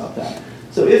obvious about that.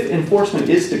 So if enforcement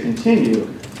is to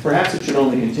continue, perhaps it should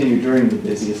only continue during the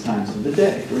busiest times of the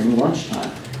day, during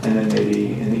lunchtime, and then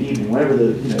maybe in the evening, whatever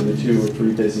the 2 or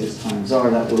 3 busiest times are.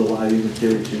 That would allow you, in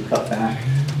theory, to cut back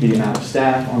the amount of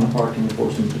staff on the parking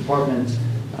enforcement department.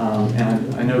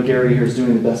 And I know Gary here is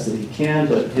doing the best that he can,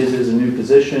 but his is a new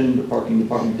position. The parking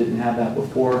department didn't have that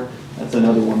before. That's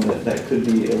another one that could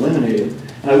be eliminated.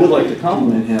 And I would like to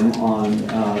compliment him on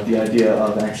the idea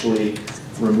of actually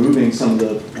removing some of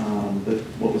the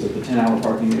 10-hour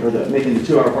parking, or making the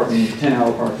 2-hour parking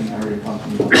 10-hour parking. I heard him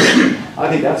talking about that. I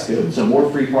think that's good. So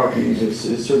more free parking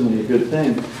is certainly a good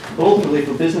thing. But ultimately,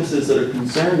 for businesses that are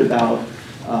concerned about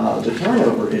the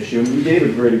turnover issue, and you gave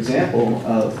a great example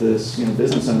of this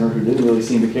business owner who didn't really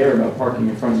seem to care about parking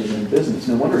in front of his own business.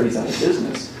 No wonder he's out of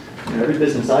business. Every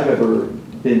business I've ever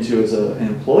been to as an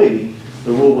employee,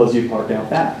 the rule was you park out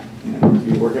back. If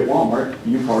you work at Walmart,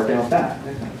 you park out back,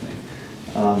 that kind of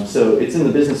thing. So it's in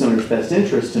the business owner's best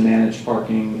interest to manage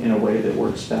parking in a way that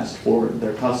works best for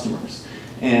their customers.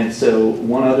 And so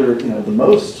one other, the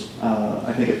most,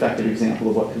 I think, effective example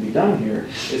of what could be done here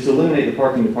is to eliminate the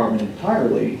parking department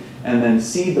entirely and then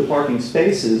cede the parking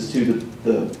spaces to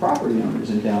the property owners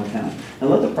in downtown and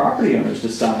let the property owners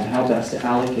decide how best to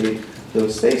allocate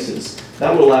those spaces.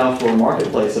 That would allow for a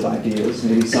marketplace of ideas.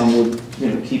 Maybe some would,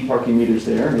 keep parking meters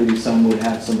there. Maybe some would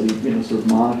have somebody, sort of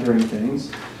monitoring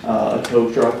things. A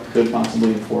tow truck could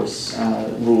possibly enforce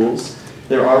rules.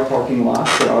 There are parking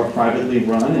lots that are privately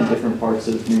run in different parts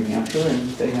of New Hampshire, and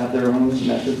they have their own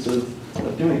methods of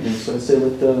doing things. So I say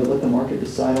let the market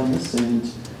decide on this,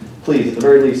 and please, at the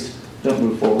very least, don't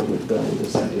move forward with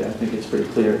this idea. I think it's pretty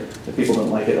clear that people don't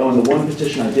like it. Oh, and the one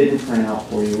petition I didn't print out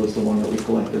for you was the one that we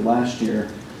collected last year.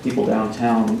 People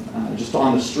downtown, just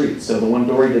on the streets. So the one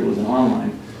Dory did was an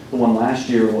online. The one last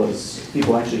year was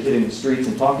people actually hitting the streets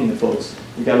and talking to folks.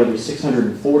 We got over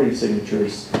 640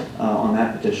 signatures on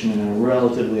that petition in a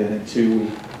relatively, I think,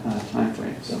 2-week time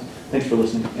frame. So thanks for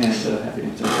listening, and happy to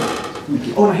answer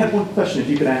questions. Oh, and I had one question, if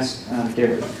you could ask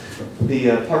Gary.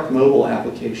 The Park Mobile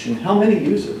application, how many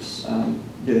users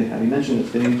do they have? You mentioned it's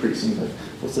been increasing, but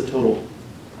what's the total?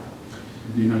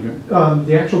 Do you know, Gary?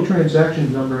 The actual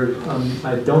transaction number,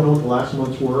 I don't know what the last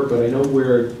months were, but I know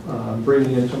we're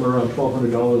bringing in somewhere around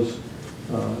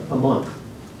 $1,200 a month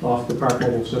off the Park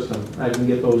Mobile system. I can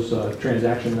get those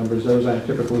transaction numbers. Those are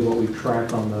typically what we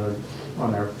track on the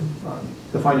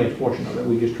finance portion of it.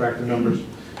 We just track the numbers.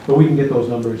 But we can get those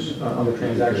numbers on the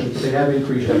transactions. They have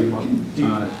increased every month.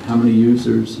 How many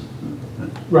users?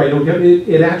 Right.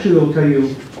 It actually will tell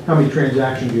you how many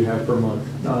transactions you have per month,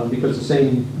 because the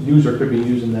same user could be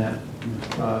using that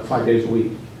 5 days a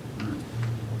week.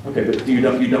 Okay, but you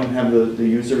don't have the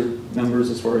user numbers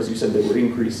as far as you said they were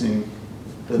increasing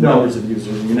the No. numbers of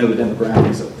users. You know the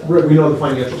demographics of that. Right, we know the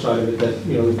financial side of it, that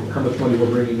how much money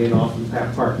we're bringing in off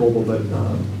of Park Mobile, but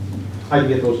I can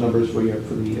get those numbers for you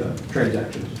for the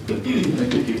transactions.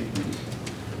 Thank you.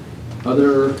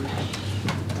 Other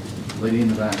lady in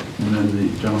the back, and then the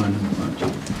gentleman in the front.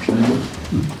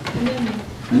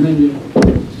 And then you.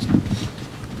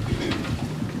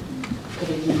 Good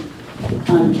evening.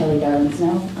 I'm Kelly Darling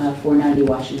Snow, 490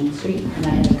 Washington Street, and I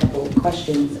had a couple of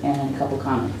questions and a couple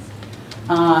comments.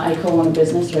 I co-own a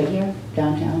business right here,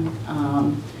 downtown,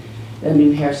 a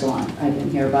new hair salon. I've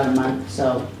been here about a month,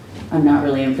 so I'm not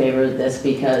really in favor of this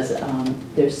because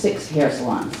there's 6 hair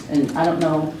salons, and I don't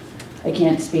know, I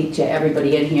can't speak to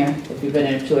everybody in here if you've been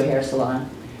into a hair salon,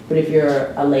 but if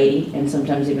you're a lady, and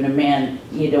sometimes even a man,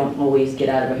 you don't always get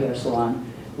out of a hair salon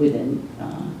within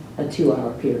a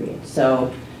 2-hour period.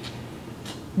 So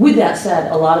with that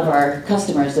said, a lot of our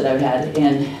customers that I've had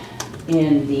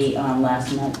in the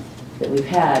last month that we've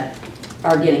had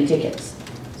are getting tickets.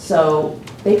 So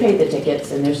they paid the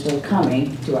tickets and they're still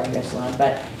coming to our hair salon,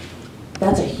 but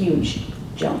that's a huge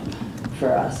jump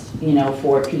for us, you know,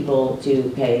 for people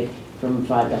to pay from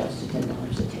 $5 to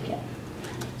 $10 a ticket.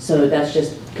 So that's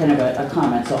just kind of a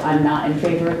comment. So I'm not in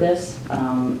favor of this.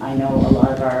 I know a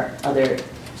lot of our other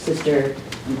sister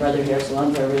and brother hair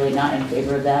salons are really not in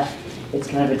favor of that. It's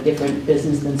kind of a different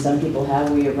business than some people have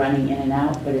where you're running in and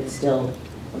out, but it's still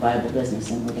a viable business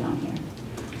and we're down here.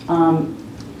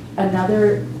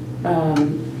 Another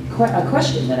a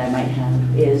question that I might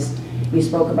have is, you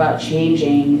spoke about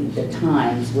changing the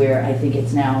times where I think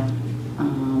it's now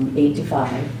 8 to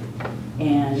 5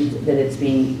 and that it's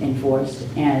being enforced,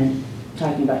 and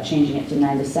talking about changing it to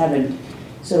 9 to 7.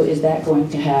 So is that going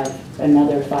to have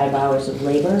another 5 hours of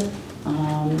labor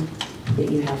that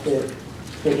you'll have to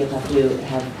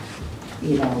have,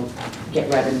 you know,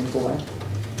 get revenue for?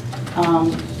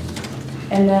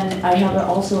 And then I have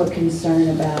also a concern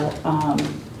about,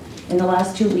 in the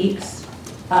last 2 weeks,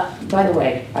 by the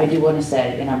way, I do want to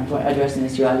say, and I'm addressing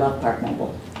this to you, I love Park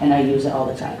Mobile, and I use it all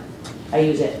the time. I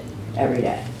use it every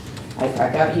day. I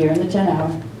park out here in the 10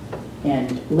 hour,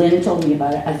 and Lynn told me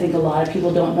about it. I think a lot of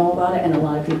people don't know about it, and a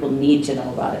lot of people need to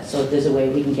know about it. So if there's a way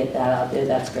we can get that out there,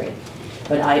 that's great.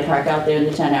 But I park out there in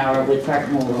the 10 hour with Park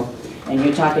Mobile, and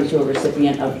you're talking to a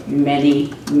recipient of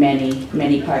many, many,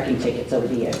 many parking tickets over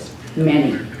the years.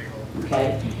 Many,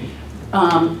 okay?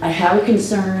 I have a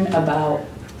concern about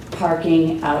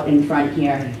parking out in front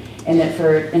here, and that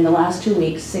in the last 2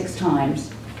 weeks, 6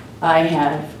 times, I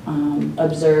have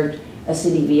observed a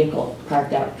city vehicle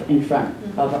parked out in front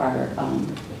of our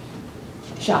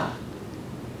shop.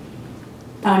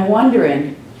 I'm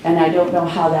wondering, and I don't know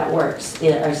how that works,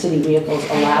 are city vehicles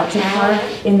allowed to park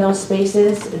in those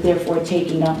spaces, therefore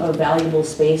taking up a valuable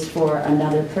space for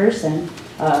another person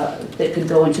that could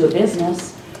go into a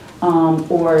business,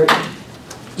 or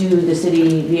do the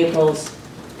city vehicles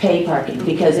pay parking?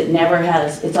 Because it never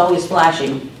has, it's always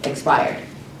flashing expired.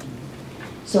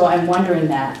 So I'm wondering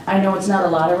that. I know it's not a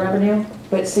lot of revenue,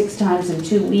 but 6 times in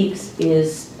 2 weeks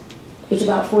it's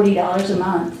about $40 a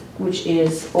month, which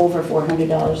is over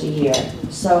 $400 a year.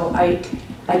 So I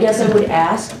guess I would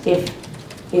ask if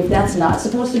that's not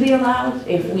supposed to be allowed,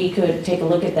 if we could take a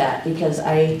look at that, because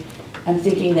I'm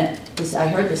thinking that I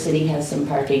heard the city has some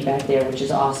parking back there, which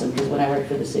is awesome, because when I worked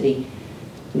for the city,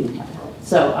 we didn't have that.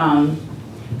 So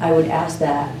I would ask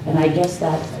that, and I guess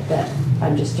that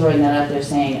I'm just throwing that out there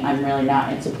saying I'm really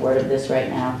not in support of this right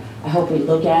now. I hope we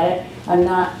look at it. I'm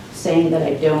not saying that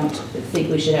I don't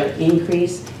think we should have an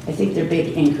increase. I think they're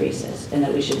big increases and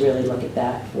that we should really look at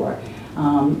that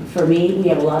for me, we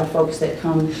have a lot of folks that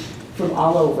come from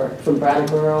all over, from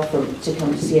Brattleboro, to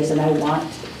come to see us, and I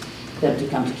want them to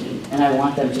come to Keene, and I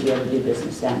want them to be able to do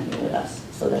business down here with us.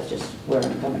 So that's just where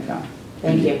I'm coming from.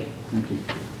 Thank you. Thank you.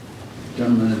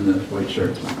 Gentleman in the white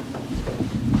shirt.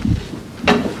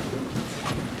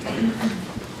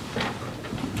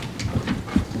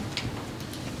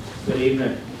 Good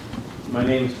evening. My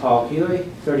name is Paul Keeley,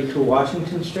 32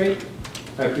 Washington Street.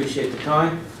 I appreciate the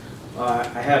time. I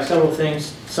have several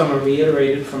things. Some are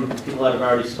reiterated from people that have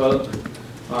already spoke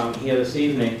here this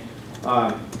evening.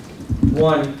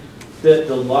 One,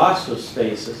 the loss of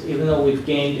spaces, even though we've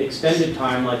gained extended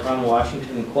time like on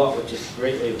Washington and Court, which is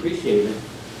greatly appreciated.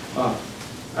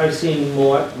 I've seen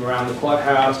more around the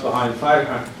courthouse, behind the fire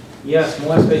department. Yes,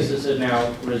 more spaces are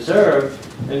now reserved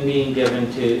and being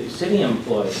given to city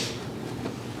employees.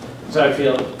 So I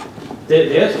feel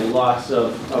there's a loss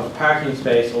of parking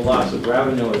space, a loss of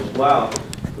revenue as well,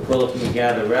 if we're looking to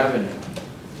gather revenue.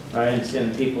 I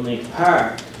understand people need to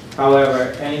park.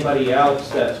 However, anybody else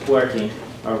that's working,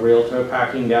 a realtor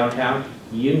parking downtown,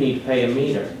 you need to pay a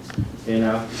meter. You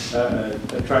know,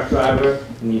 a truck driver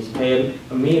needs to pay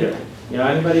a meter. You know,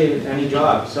 anybody at any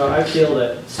job. So I feel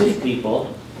that city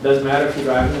people, doesn't matter if you're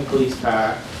driving a police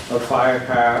car or fire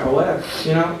car or whatever,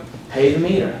 you know, pay the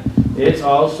meter. It's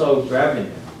also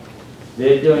revenue.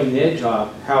 They're doing their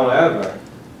job. However,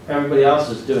 everybody else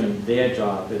is doing their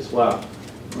job as well.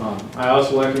 I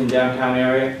also work in the downtown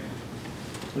area.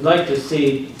 I'd like to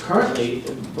see currently,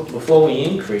 before we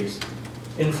increase,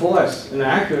 enforce and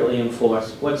accurately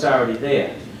enforce what's already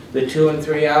there. The 2 and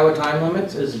 3 hour time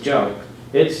limits is a joke.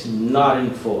 It's not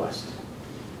enforced.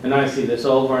 And I see this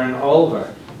over and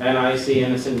over. And I see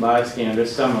innocent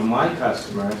bystanders, some of my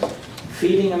customers,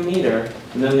 feeding a meter,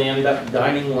 and then they end up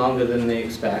dining longer than they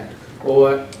expect,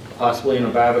 or possibly in a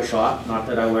barber shop, not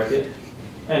that I work it,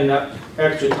 end up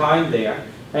extra time there,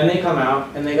 and they come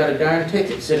out and they got a darn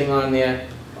ticket sitting on their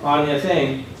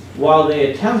thing while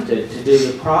they attempted to do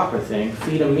the proper thing,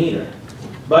 feed a meter.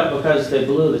 but because they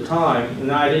blew the time, and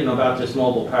I didn't know about this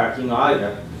mobile parking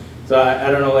either, so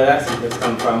I don't know where that secret's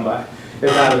come from, but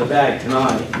it's out of the bag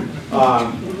tonight.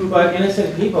 But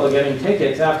innocent people are getting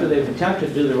tickets after they've attempted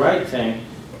to do the right thing,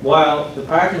 while the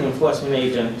parking enforcement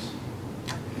agents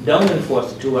don't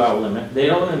enforce the 2-hour limit. They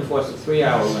don't enforce the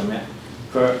 3-hour limit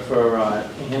for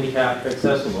handicap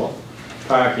accessible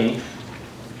parking.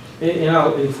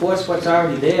 Enforce what's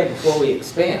already there before we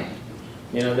expand.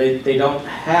 They don't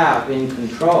have in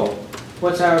control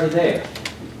what's already there.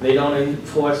 They don't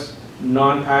enforce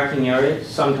non-parking areas.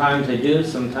 Sometimes they do,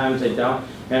 sometimes they don't.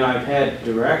 And I've had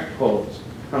direct quotes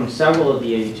from several of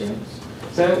the agents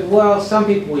say, well, some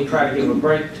people we try to give a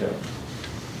break to.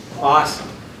 Awesome.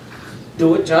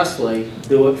 Do it justly,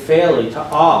 do it fairly to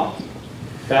all.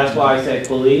 That's why I say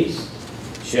police,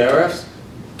 sheriffs,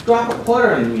 drop a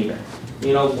quarter on the meter.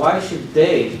 Why should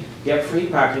they get free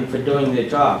parking for doing their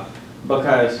job?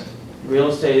 Because real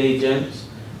estate agents,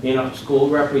 school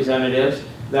representatives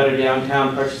that are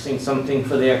downtown purchasing something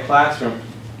for their classroom,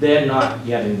 they're not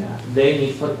getting that. They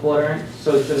need to put a quarter in,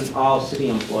 so should all city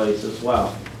employees as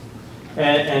well.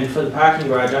 And for the parking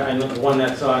garage, I know the one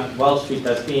that's on Wells Street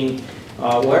that's being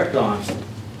worked on,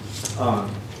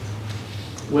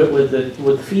 with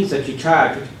the fees that you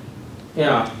charge,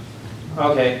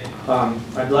 okay,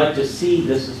 I'd like to see,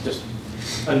 this is just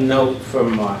a note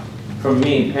from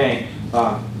me paying,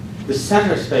 the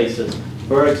center spaces,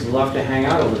 birds love to hang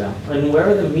out over them. And where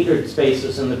are the metered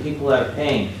spaces and the people that are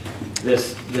paying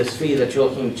this fee that you're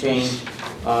looking to change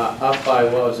up by,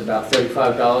 what was it, about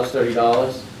 $35,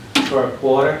 $30 for a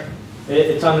quarter?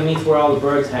 It's underneath where all the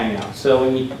birds hang out. So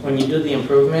when you do the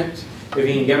improvements, if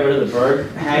you can get rid of the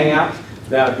bird hangout,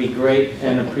 that would be great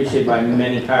and appreciated by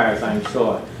many cars, I'm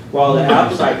sure. While the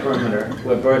outside perimeter,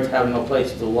 where birds have no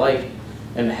place to light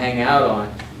and hang out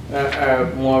on,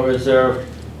 are more reserved.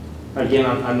 Again,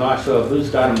 I'm not sure who's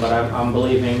got them, but I'm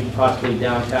believing possibly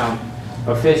downtown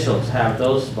officials have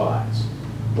those spots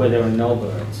where there are no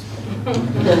birds. Thanks.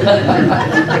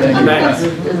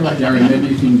 Darren, maybe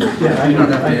you can, you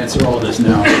don't have to answer all this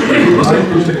now.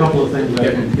 Just a couple of things.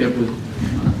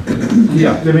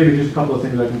 There may be just a couple of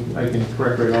things I can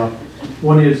correct right off.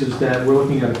 One is that we're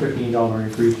looking at a $15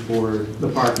 increase for the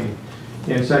parking.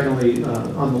 And secondly,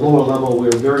 on the lower level,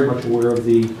 we're very much aware of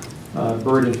the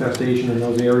bird infestation in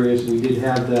those areas. We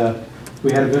had a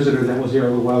visitor that was there a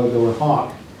little while ago, a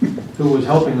hawk, who was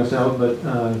helping us out, but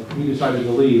he decided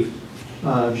to leave.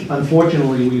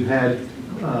 Unfortunately, we've had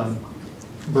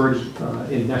birds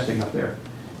in nesting up there.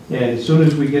 And as soon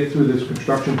as we get through this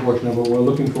construction portion of it, we're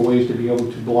looking for ways to be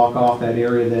able to block off that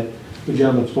area that the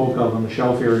gentleman spoke of on the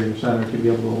shelf area in the center to be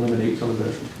able to eliminate some of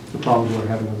the problems we're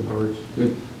having with the birds.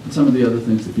 Good. And some of the other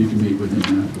things, if you can meet with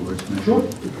him afterwards. Sure.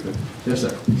 Yes,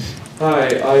 sir.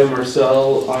 Hi, I am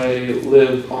Marcel. I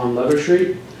live on Lever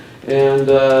Street,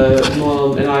 and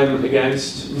I'm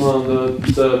against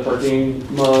the parking,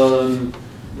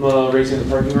 raising the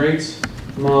parking rates,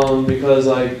 because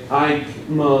I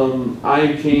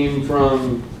came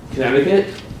from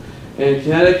Connecticut, and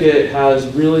Connecticut has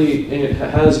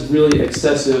really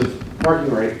excessive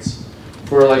parking rates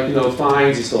for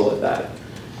fines and stuff like that.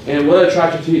 And what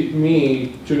attracted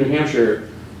me to New Hampshire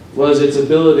was its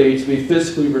ability to be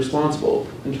fiscally responsible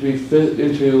and to be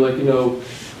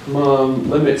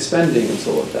limit spending and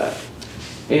stuff like that.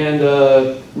 And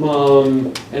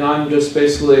I'm just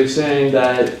basically saying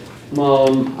that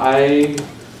I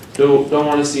don't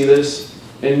want to see this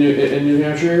in New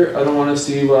Hampshire. I don't want to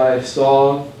see what I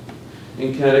saw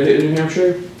in Connecticut and New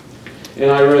Hampshire.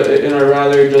 And I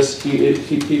rather just keep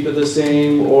it the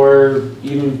same, or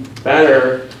even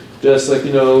better, just just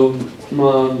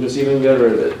even get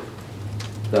rid of it.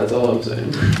 That's all I'm saying.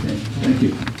 Okay, thank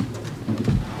you.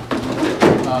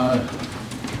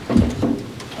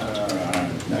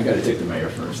 I got to take the mayor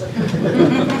first.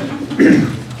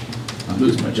 I'll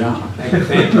lose my job.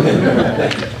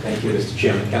 Thank you, Mr.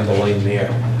 Chairman. Kendall Lane, Mayor.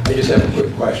 I just have a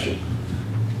quick question.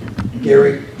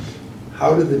 Gary,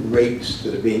 how do the rates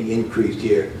that are being increased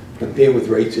here compare with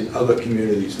rates in other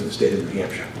communities in the state of New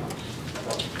Hampshire?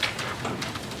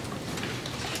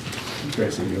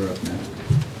 Tracy, you're up next.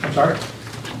 I'm sorry?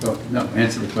 Oh, no,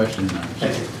 answer the question. I'm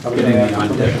Okay. getting the on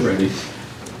deck ready.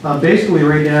 Basically,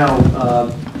 right now,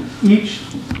 each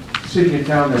city and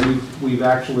town that we've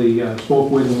actually spoke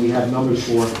with and we have numbers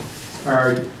for,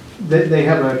 they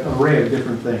have an array of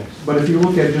different things. But if you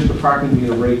look at just the parking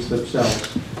meter rates themselves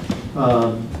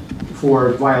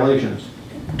for violations,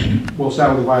 we'll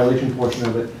start with the violation portion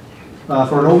of it.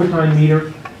 For an overtime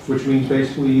meter, which means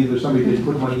basically either somebody didn't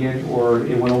put money in or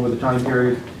it went over the time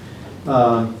period,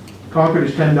 Concord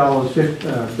is $10,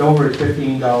 Dover is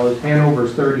 $15, Hanover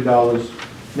is $30,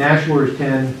 Nashua is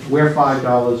 10, we're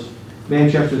 $5,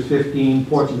 Manchester's 15,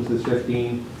 Portsmouth is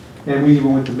 15, and we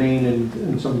even went to Maine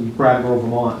and some Brattleboro,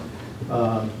 Vermont,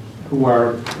 who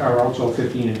are also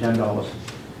 15 and $10.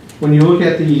 When you look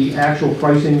at the actual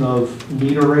pricing of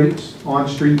meter rates,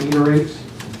 on-street meter rates,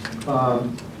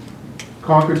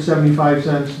 Concord 75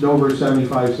 cents, Dover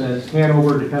 75 cents,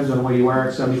 Hanover, depends on where you are,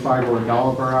 at 75 or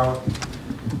 $1 per hour.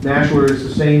 Nashua is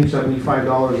the same, $75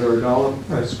 or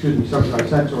 $1, 75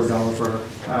 cents or $1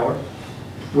 per hour.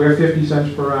 We're 50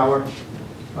 cents per hour.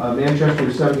 Manchester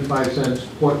is 75 cents,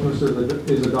 Portsmouth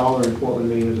is $1, and Portland,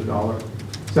 Maine is $1.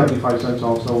 75 cents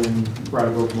also in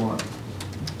Brattleboro, Vermont.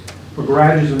 For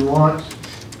garages and lots,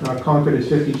 Concord is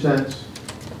 50 cents,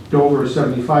 Dover is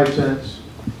 75 cents,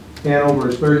 Hanover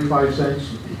is 35 cents,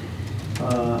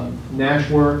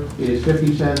 Nashua is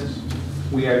 50 cents,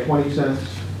 we are 20 cents,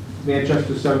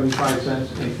 Manchester 75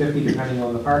 cents and 50 depending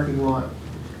on the parking lot,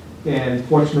 and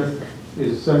Portsmouth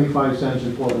is 75 cents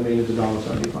and Portland, Maine is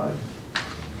 $1.75.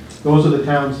 Those are the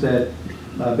towns that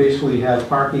basically have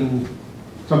parking,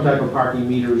 some type of parking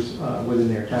meters within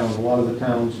their town. A lot of the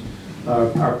towns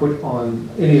are put on,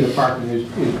 any of the parking is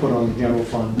put on the general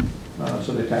fund,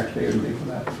 so the taxpayers pay for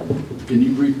that. Can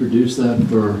you reproduce that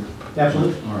for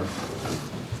Absolutely. our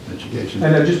education?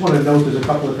 And I just want to note there's a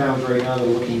couple of towns right now that are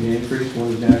looking to increase. One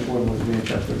is Nashua and one is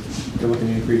Manchester. They're looking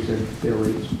to increase their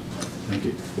rates. Thank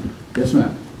you. Yes,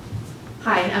 ma'am.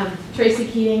 Hi, I'm Tracy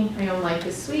Keating. I own Like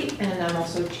This Suite, and I'm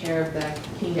also chair of the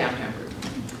Keene Downtown Group.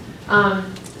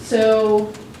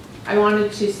 So I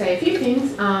wanted to say a few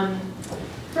things.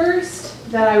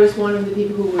 First, that I was one of the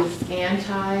people who was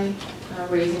anti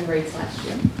raising rates last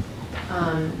year.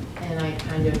 And I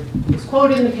kind of was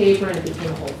quoted in the paper and it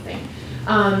became a whole thing.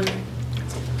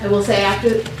 I will say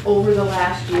over the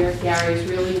last year, Gary's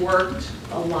really worked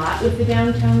a lot with the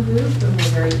downtown group, and we're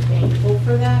very thankful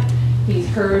for that. He's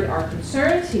heard our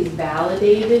concerns, he's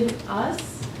validated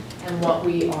us and what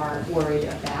we are worried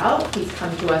about. He's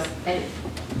come to us, and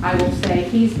I will say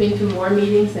he's been to more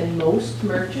meetings than most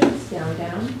merchants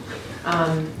downtown,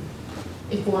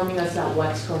 informing us about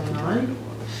what's going on.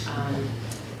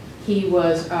 He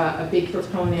was a big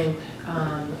proponent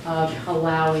of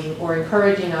allowing or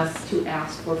encouraging us to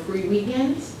ask for free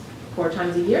weekends 4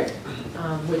 times a year,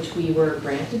 which we were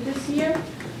granted this year.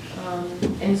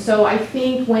 And so I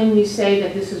think when you say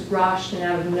that this is rushed and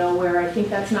out of nowhere, I think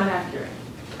that's not accurate,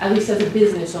 at least as a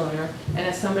business owner and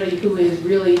as somebody who is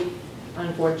really,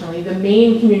 unfortunately, the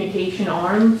main communication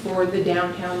arm for the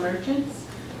downtown merchants.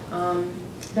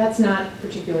 That's not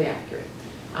particularly accurate.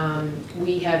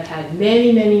 We have had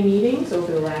many, many meetings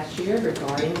over the last year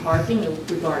regarding parking,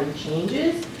 regarding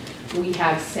changes. We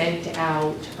have sent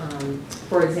out,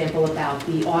 for example, about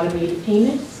the automated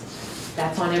payments.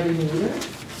 That's on every meter.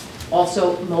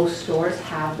 Also, most stores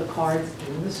have the cards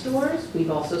in the stores. We've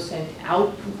also sent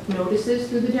out notices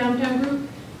through the downtown group.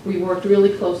 We worked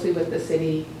really closely with the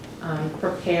city,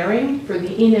 preparing for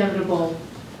the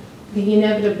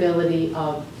inevitability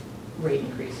of rate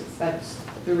increases. That's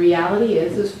the reality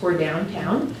is for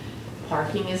downtown,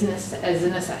 parking is a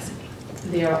necessity.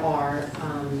 There are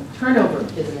turnover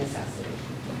is a necessity.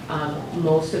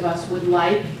 Most of us would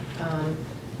like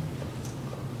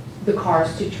the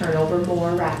cars to turn over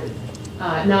more rapidly.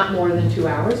 Not more than 2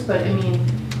 hours, but I mean,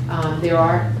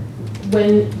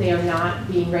 when they are not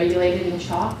being regulated and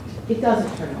chalked, it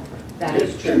doesn't turn over. That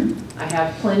is true. I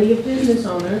have plenty of business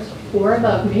owners who are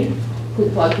above me who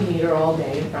plug the meter all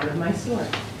day in front of my store.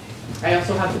 I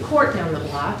also have the court down the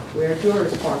block where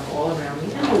tourists park all around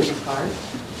me and police cars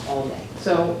all day.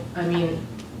 So, I mean,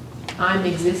 I'm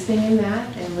existing in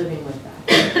that and living with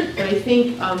that. But I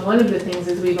think one of the things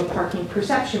is we have a parking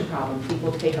perception problem.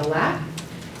 People take a lap,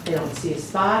 they don't see a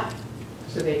spot,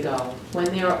 so they go. When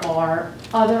there are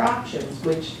other options,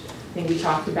 which I think we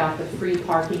talked about the free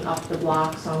parking up the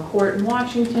blocks on Court in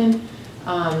Washington,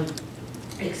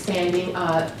 expanding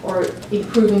or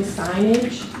improving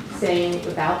signage, saying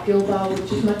about Gilbo,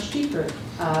 which is much cheaper.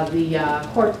 The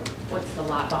Court, what's the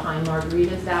lot behind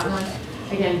Margarita's, that one?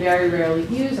 Again, very rarely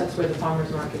used, that's where the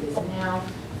farmer's market is now.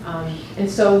 And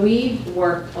so we've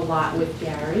worked a lot with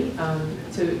Gary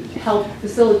to help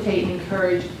facilitate and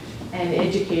encourage and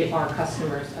educate our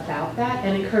customers about that,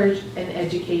 and encourage and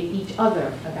educate each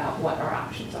other about what our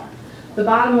options are. The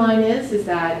bottom line is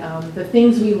that the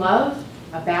things we love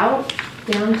about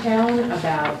downtown,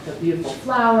 about the beautiful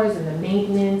flowers and the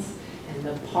maintenance and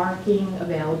the parking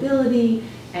availability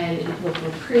and it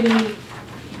looking pretty,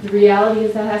 the reality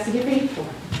is that has to get paid for.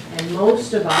 And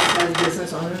most of us as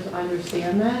business owners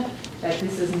understand that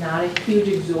this is not a huge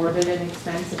exorbitant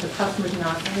expense. If a customer's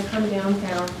not going to come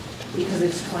downtown because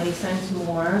it's 20 cents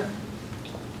more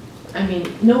I mean,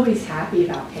 nobody's happy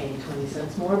about paying 20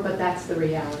 cents more, but that's the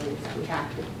reality, is that we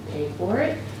have to pay for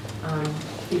it.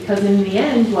 Because in the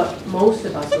end, what most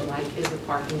of us would like is a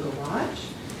parking garage.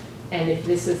 And if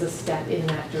this is a step in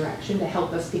that direction to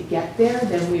help us to get there,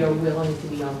 then we are willing to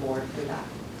be on board for that.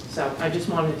 So I just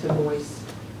wanted to voice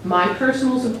my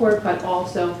personal support, but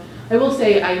also, I will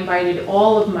say I invited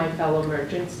all of my fellow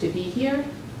merchants to be here.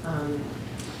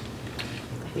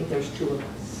 I think there's 2 of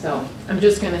us. So I'm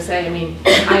just going to say, I mean,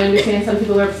 I understand some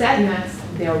people are upset,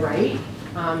 and they're right.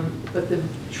 But the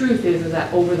truth is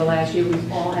that over the last year,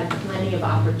 we've all had plenty of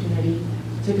opportunity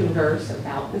to converse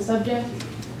about the subject,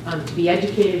 to be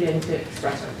educated, and to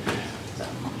express our views. So,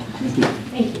 Thank you.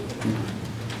 Thank you.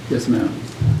 Yes, ma'am.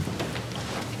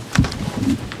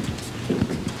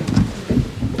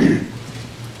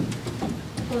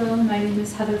 Hello, my name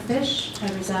is Heather Fish.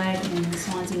 I reside in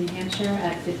Swansea, New Hampshire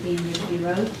at 15 Ridgeview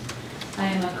Road. I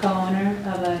am a co-owner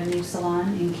of a new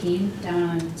salon in Keene down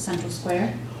on Central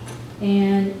Square.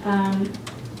 And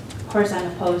of course I'm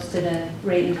opposed to the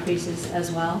rate increases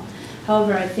as well.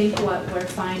 However, I think what we're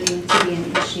finding to be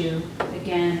an issue,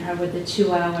 again, are with the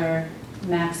 2-hour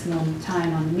maximum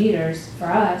time on the meters. For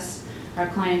us, our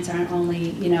clients aren't only,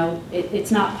 you know,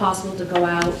 it's not possible to go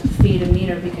out, feed a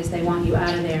meter because they want you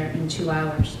out of there in 2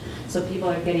 hours. So people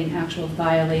are getting actual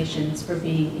violations for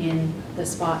being in the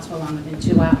spots for longer than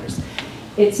 2 hours.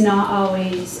 It's not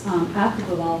always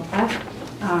applicable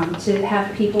to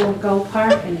have people go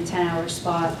park in a 10-hour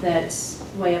spot that's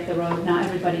way up the road. Not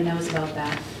everybody knows about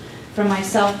that. For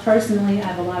myself personally, I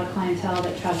have a lot of clientele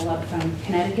that travel up from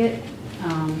Connecticut,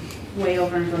 way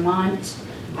over in Vermont.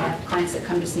 I have clients that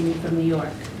come to see me from New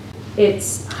York.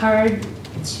 It's hard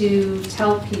to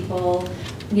tell people,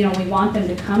 you know, we want them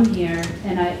to come here,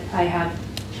 and I have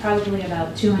probably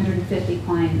about 250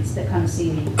 clients that come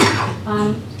see me,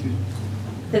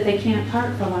 that they can't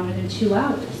park for longer than 2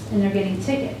 hours, and they're getting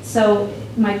tickets. So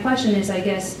my question is, I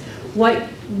guess, what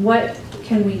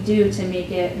can we do to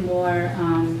make it more,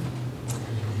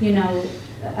 you know,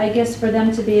 I guess for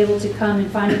them to be able to come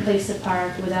and find a place to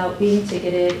park without being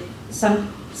ticketed,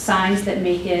 some signs that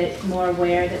make it more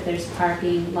aware that there's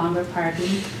parking, longer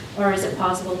parking, or is it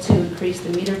possible to increase the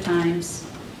meter times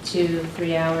to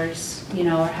 3 hours, you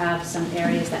know, or have some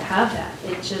areas that have that?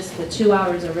 It's just the 2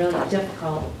 hours are really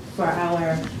difficult for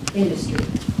our industry.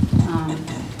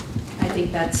 I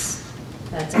think that's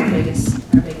our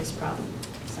biggest problem.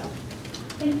 So,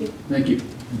 thank you. Thank you.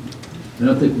 I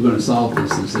don't think we're going to solve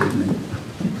this evening.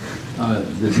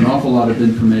 There's an awful lot of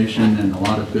information and a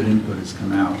lot of good input has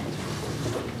come out.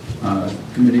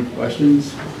 Committee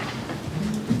questions?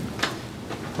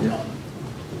 Yeah.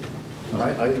 Go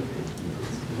ahead.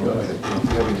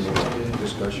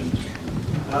 Discussion.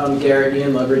 Garrett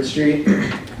Ian, Leverett Street.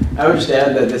 I would just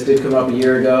add that this did come up a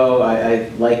year ago. I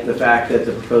like the fact that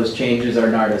the proposed changes are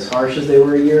not as harsh as they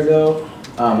were a year ago.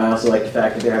 I also like the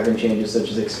fact that there have been changes such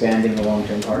as expanding the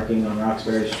long-term parking on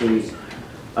Roxbury Street.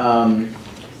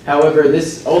 However,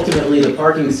 ultimately the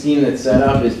parking scheme that's set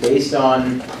up is based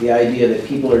on the idea that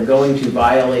people are going to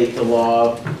violate the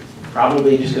law,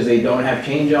 probably just because they don't have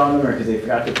change on them or because they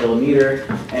forgot to fill a meter,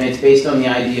 and it's based on the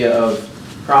idea of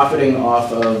profiting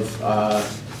off of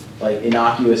like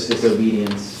innocuous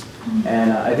disobedience.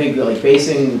 And I think that like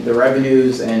basing the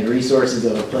revenues and resources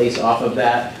of a place off of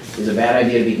that is a bad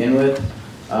idea to begin with.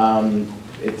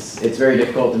 It's very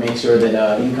difficult to make sure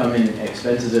that income and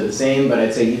expenses are the same, but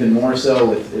I'd say even more so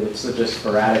with such a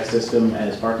sporadic system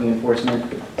as parking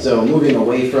enforcement. So moving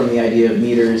away from the idea of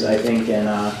meters, I think,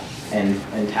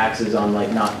 and taxes on like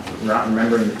not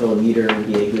remembering to fill a meter would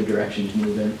be a good direction to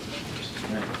move in. Just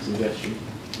my suggestion.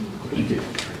 Thank you.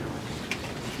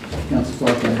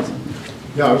 Councilor Clark,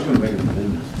 Yeah, I was going to make an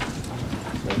amendment.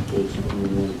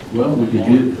 well,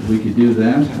 we could do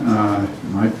that.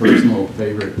 My personal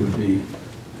favorite would be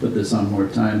put this on more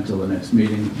time till the next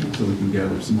meeting so we can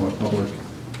gather some more public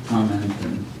comment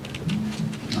and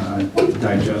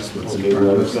digest what's in front Well,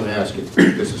 I of was us. going to ask if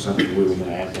this is something we were going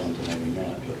to act on tonight or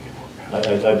not, but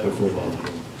I prefer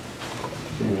that.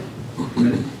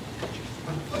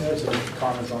 There's some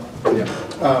comments on it.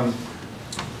 Yeah.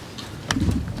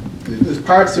 There's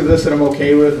parts of this that I'm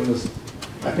okay with, and there's,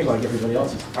 I think like everybody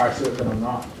else, there's parts of it that I'm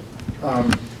not.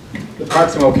 The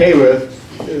parts I'm okay with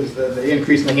is the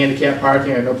increase in the handicap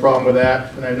parking. I have no problem with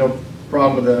that, and I have no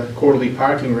problem with the quarterly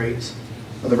parking rates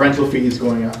or the rental fees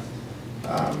going up.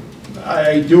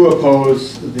 I do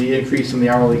oppose the increase in the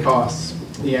hourly costs,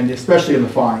 especially in the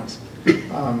fines.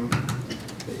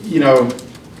 You know,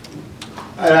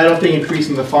 I don't think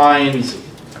increasing the fines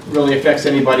really affects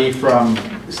anybody from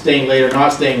staying late or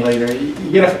not staying later.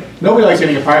 You get nobody likes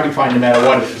getting a parking fine no matter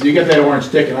what it is. You get that orange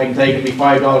ticket, I can tell you it can be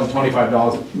 $5 and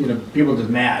 $25. You know, people are just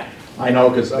mad. I know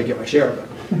because I get my share of it.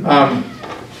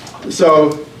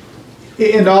 So,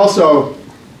 and also,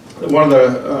 one of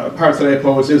the parts that I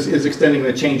oppose is extending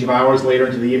the change of hours later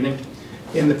into the evening.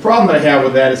 And the problem that I have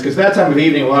with that is because that time of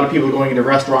evening, a lot of people are going into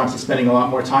restaurants and spending a lot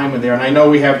more time in there. And I know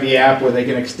we have the app where they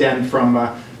can extend from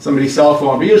somebody's cell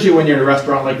phone, but usually when you're in a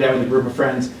restaurant like that with a group of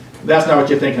friends, that's not what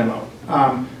you're thinking about.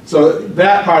 So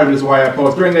that part of it is why I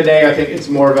oppose. During the day, I think it's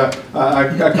more of a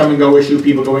come and go issue,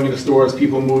 people going into stores,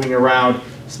 people moving around,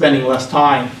 spending less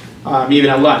time, even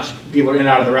at lunch. People are in and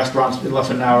out of the restaurants in less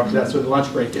than an hour because that's where the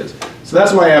lunch break is. So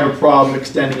that's why I have a problem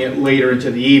extending it later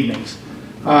into the evenings.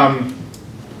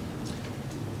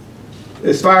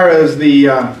 As far as the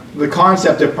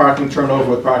concept of parking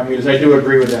turnover with parking meters, I do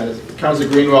agree with that. As Councilor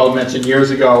Greenwald mentioned years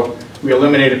ago, we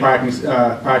eliminated parking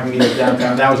meters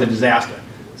downtown. That was a disaster.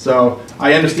 So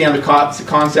I understand the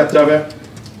concept of it.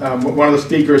 One of the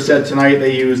speakers said tonight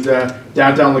they used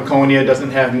downtown Laconia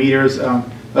doesn't have meters.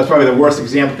 That's probably the worst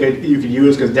example you could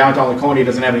use because downtown Laconia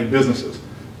doesn't have any businesses.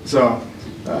 So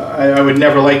I would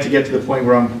never like to get to the point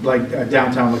where I'm like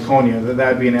downtown Laconia.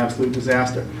 That'd be an absolute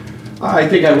disaster. I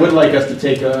think I would like us to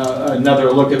take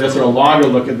another look at this, or a longer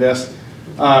look at this.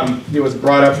 It was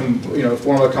brought up from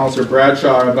former Councilor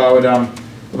Bradshaw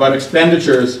about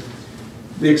expenditures.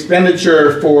 The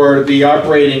expenditure for the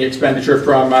operating expenditure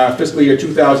from fiscal year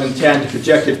 2010 to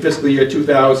projected fiscal year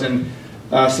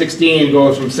 2016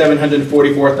 goes from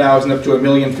 $744,000 up to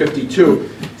 $1,052,000.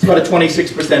 It's about a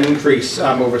 26% increase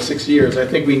over 6 years. I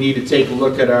think we need to take a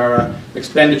look at our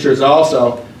expenditures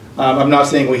also. I'm not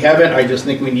saying we haven't. I just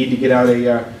think we need to get out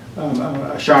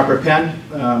a sharper pen,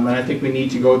 and I think we need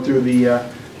to go through the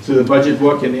budget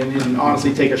book and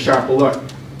honestly take a sharper look.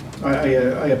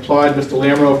 I applaud Mr.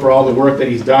 Lamro for all the work that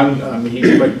he's done.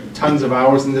 He's put tons of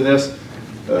hours into this,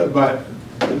 but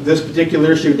this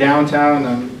particular issue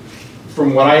downtown,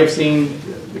 from what I have seen,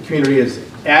 the community is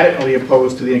adamantly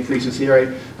opposed to the increases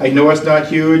here. I know it's not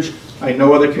huge. I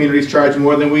know other communities charge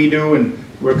more than we do, and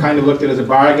we're kind of looked at as a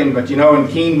bargain, but in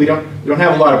Keene we don't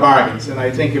have a lot of bargains, and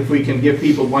I think if we can give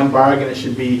people one bargain, it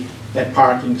should be that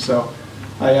parking. So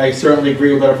I certainly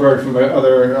agree with what I've heard from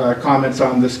other comments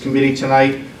on this committee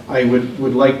tonight. I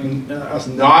would like us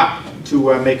not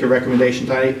to make a recommendation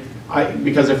tonight,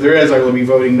 because if there is, I will be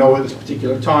voting no at this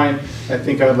particular time. I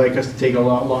think I'd like us to take a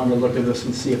lot longer look at this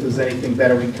and see if there's anything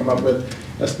better we can come up with,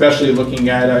 especially looking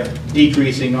at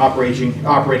decreasing operating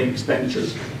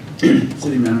expenditures.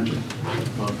 City Manager.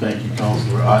 Well, thank you,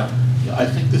 Councilor. I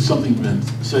think there's something been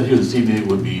said here this evening that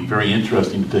would be very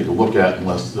interesting to take a look at,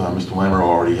 unless Mr. Lammer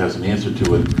already has an answer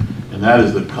to it, and that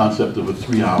is the concept of a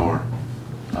 3-hour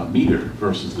meter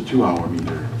versus the 2-hour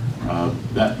meter.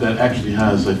 That actually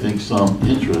has, I think, some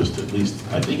interest, at least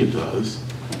I think it does,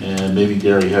 and maybe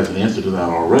Gary has an answer to that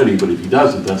already, but if he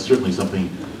doesn't, that's certainly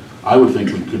something I would think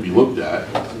could be looked at.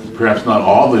 Perhaps not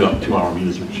all the 2-hour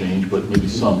meters would change, but maybe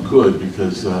some could,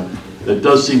 because that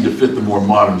does seem to fit the more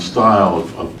modern style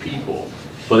of people.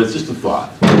 But it's just a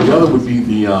thought. The other would be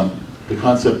the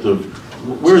concept of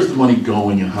where is the money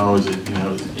going and how is it,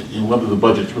 and whether the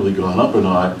budget's really gone up or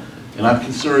not. And I'm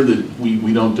concerned that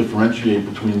we don't differentiate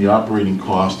between the operating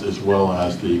cost as well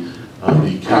as the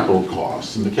capital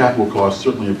costs. And the capital costs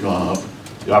certainly have gone up.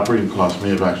 The operating costs may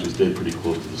have actually stayed pretty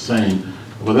close to the same.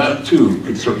 But that too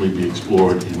could certainly be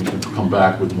explored, and we can come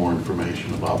back with more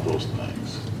information about those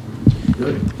things.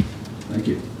 Good. Thank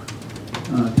you.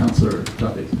 Councilor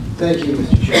Duffy. Thank you,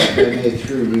 Mr. Chair. I may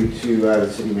through you to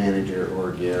the city manager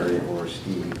or Gary or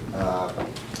Steve.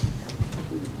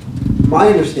 My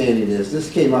understanding is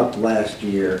this came up last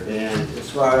year, and as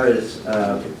far as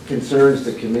concerns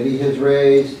the committee has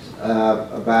raised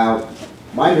about,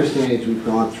 my understanding is we've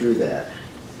gone through that.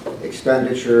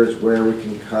 Expenditures, where we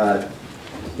can cut,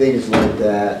 things like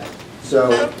that.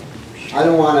 So I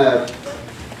don't want to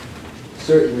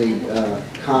certainly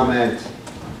comment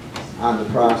on the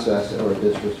process or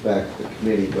disrespect the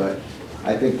committee, but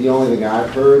I think the only thing I've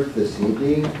heard this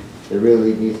evening that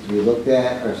really needs to be looked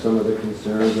at are some of the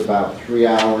concerns about 3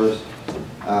 hours,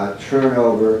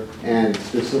 turnover, and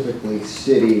specifically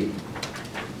city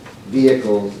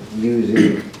vehicles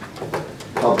using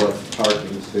public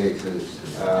parking spaces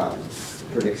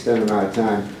for an extended amount of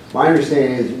time. My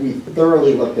understanding is we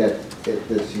thoroughly looked at it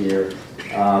this year,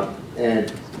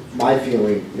 and my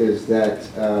feeling is that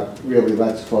really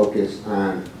let's focus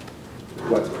on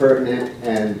what's pertinent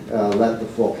and let the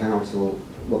full council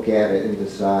look at it and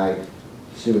decide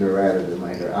sooner rather than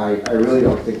later. I really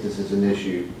don't think this is an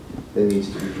issue that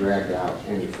needs to be dragged out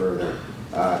any further.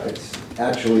 It's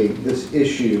actually, this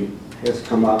issue has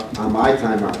come up on my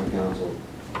time on the council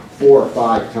 4 or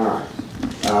 5 times.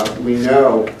 We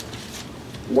know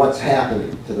what's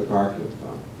happening to the parking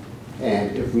fund.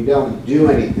 And if we don't do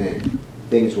anything,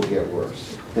 things will get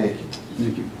worse. Thank you.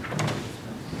 Thank you.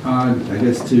 I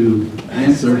guess to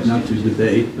answer, not to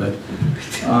debate, but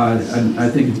I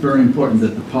think it's very important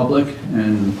that the public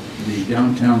and the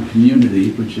downtown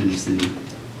community, which is the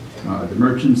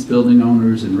merchants, building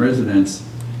owners, and residents,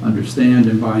 understand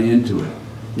and buy into it.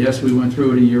 Yes, we went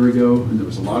through it a year ago, and there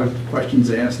was a lot of questions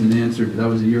asked and answered. That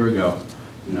was a year ago.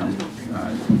 You know,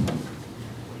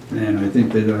 and I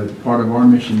think that part of our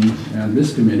mission and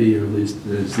this committee, or at least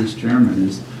as this chairman,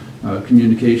 is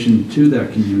communication to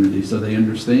that community so they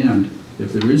understand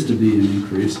if there is to be an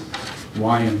increase,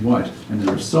 why and what. And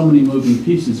there are so many moving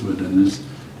pieces within this.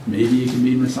 Maybe it can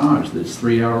be massaged. This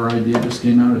 3-hour idea just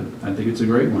came out. I think it's a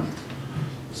great one.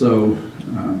 So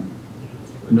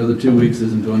another 2 weeks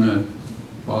isn't going to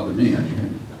bother me.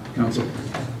 Council?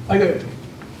 I got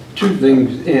 2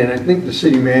 things, and I think the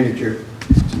city manager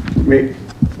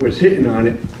was hitting on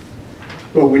it.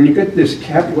 But when you get this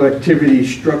capital activity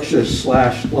structure /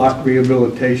 lot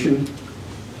rehabilitation,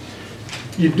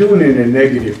 you're doing it in a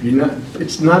negative.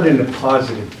 It's not in a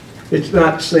positive. It's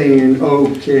not saying,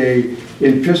 okay,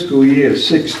 in fiscal year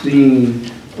 16,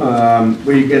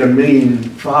 where you get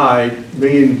 $1,000,005,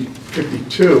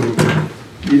 $1,052,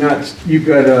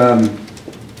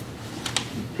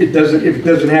 if it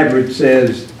doesn't have it, it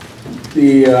says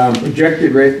the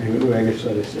projected rate, I guess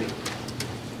what I say.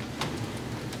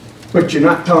 But you're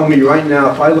not telling me right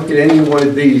now, if I look at any one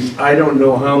of these, I don't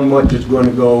know how much is going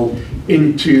to go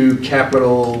into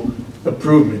capital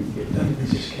improvement.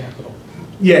 This is capital.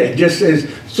 Yeah, it just says,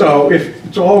 so if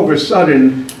it's all of a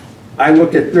sudden, I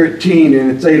look at 13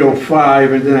 and it's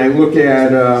 805, and then I look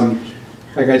at,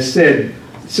 like I said,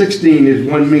 16 is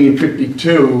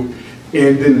 1,052,000,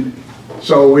 and then,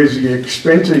 so is your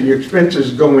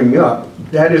expenses going up?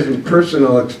 That isn't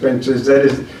personal expenses, that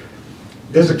is,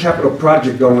 there's a capital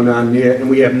project going on there, and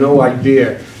we have no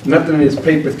idea. Nothing in this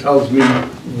paper tells me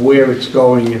where it's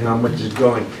going and how much it's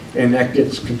going, and that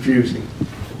gets confusing.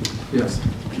 Yes.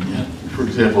 Yeah. For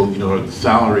example, you know, the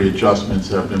salary adjustments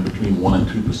have been between 1% and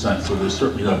 2%, so they're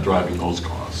certainly not driving those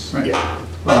costs. Right. Yeah.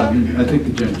 Well, I think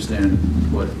that you understand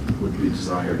what would be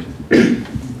desired in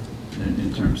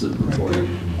terms of reporting.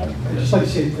 I'd just like to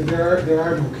say that there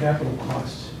are no capital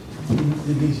costs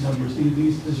in these numbers.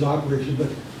 This is operation, but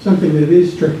something that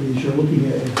is tricky is you're looking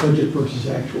at budget versus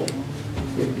actual.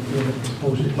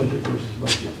 Opposed to budget versus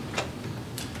budget.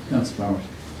 Councilor Powers.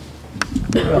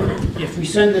 Well, if we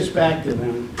send this back to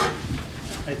them,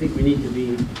 I think we need to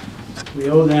we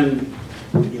owe them,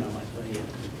 you know,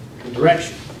 a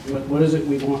direction. What is it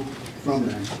we want from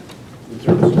them in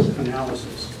terms of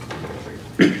analysis?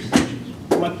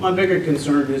 My bigger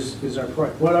concern is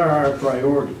what are our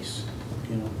priorities?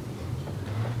 You know,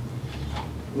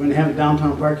 we're going to have a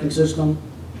downtown parking system.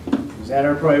 Is that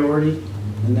our priority?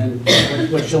 And then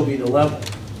what shall be the level?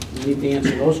 We need to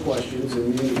answer those questions,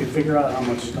 and then we can figure out how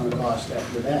much it's going to cost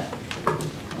after that.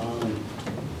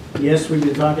 Yes, we've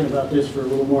been talking about this for a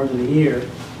little more than a year.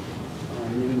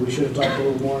 Maybe we should have talked a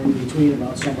little more in between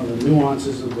about some of the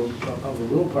nuances of the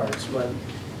little parts, but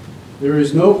there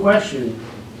is no question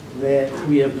that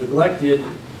we have neglected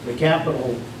the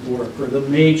capital work or the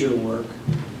major work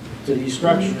to these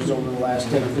structures over the last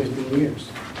 10 or 15 years.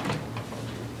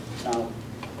 Now,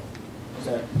 is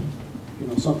that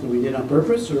something we did on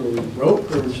purpose, or we broke,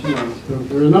 or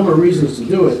there are a number of reasons to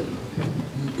do it,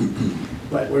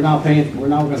 but we're now going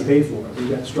to pay for it. We've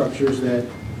got structures that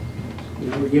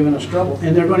we're giving us trouble,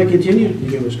 and they're going to continue to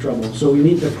give us trouble. So we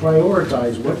need to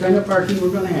prioritize what kind of parking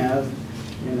we're going to have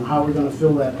and how we're going to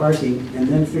fill that parking, and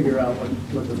then figure out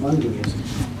what the funding is.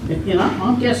 And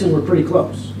I'm guessing we're pretty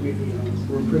close.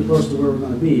 We're pretty close to where we're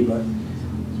going to be, but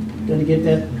got to get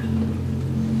that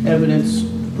evidence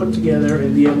put together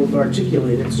and be able to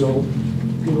articulate it so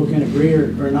people can agree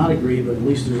or not agree, but at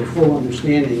least there's a full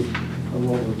understanding of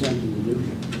what we're attempting to do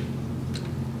here.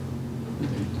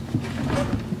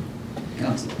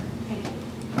 Councilor.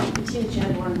 Tina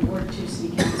Chadbourne, Ward 2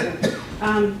 City Council.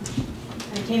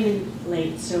 I came in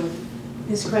late, so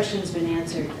this question's been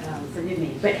answered. Forgive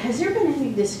me. But has there been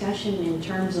any discussion in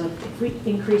terms of if we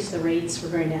increase the rates, we're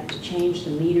going to have to change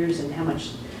the meters and how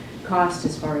much cost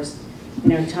as far as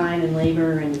time and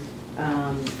labor and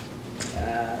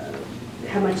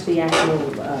how much the actual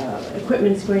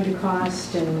equipment's going to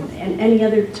cost and any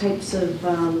other types of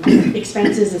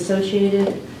expenses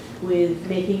associated with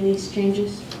making these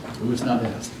changes? It was not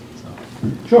asked.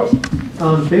 Sure.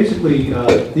 Basically,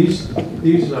 these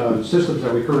systems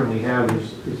that we currently have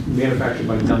is manufactured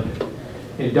by Duncan.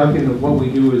 And Duncan, what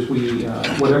we do is we,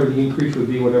 whatever the increase would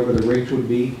be, whatever the rates would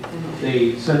be,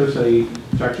 they send us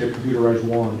it's actually a computerized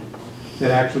wand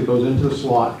that actually goes into the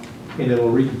slot and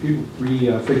it'll refigure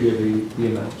the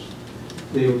amounts.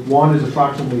 The wand is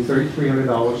approximately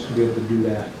 $3,300 to be able to do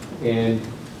that. And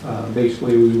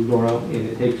basically we go out and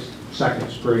it takes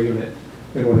seconds per unit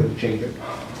in order to change it.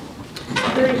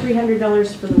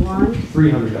 $3,300 for the wand?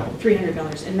 $300.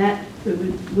 $300, and that,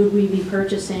 would we be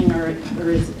purchasing, or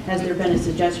has there been a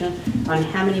suggestion on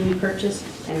how many we purchase,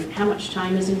 and how much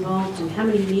time is involved, and how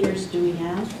many meters do we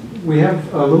have? We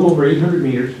have a little over 800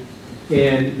 meters,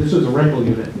 and this is a rental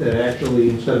unit that actually,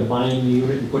 instead of buying the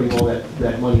unit and putting all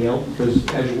that money out, because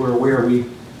as we're aware, we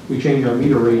changed our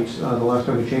meter rates. The last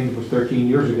time we changed was 13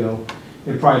 years ago,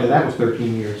 and prior to that was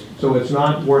 13 years. So it's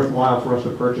not worthwhile for us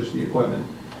to purchase the equipment.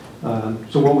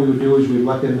 So what we would do is we'd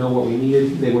let them know what we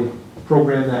needed. They would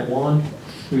program that wand.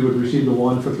 We would receive the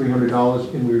wand for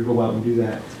 $300, and we would go out and do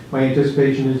that. My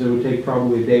anticipation is it would take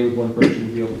probably a day with one person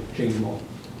to be able to change them all.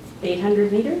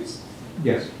 800 meters?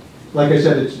 Yes. Like I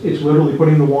said, it's literally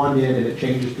putting the wand in and it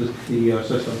changes the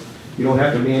system. You don't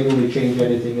have to manually change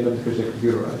anything in them because they're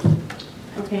computerized.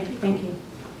 Okay, thank you.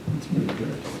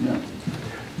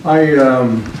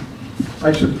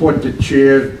 I support the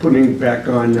chair putting back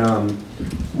on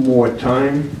more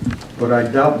time, but I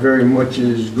doubt very much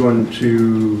is going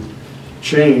to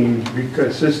change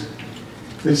because this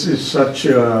is such,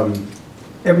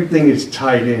 everything is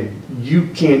tied in. You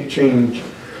can't change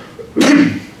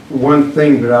one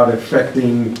thing without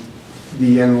affecting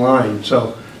the end line.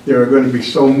 So there are going to be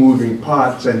so moving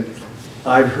parts, and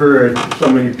I've heard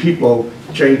so many people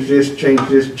change this, change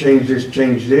this, change this,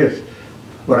 change this.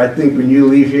 But I think when you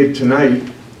leave here tonight,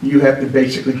 you have to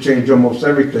basically change almost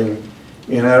everything.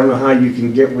 And I don't know how you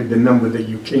can get with the number that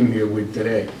you came here with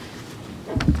today.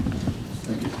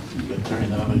 Thank you.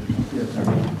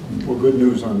 Well, good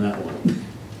news on that one,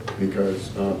 because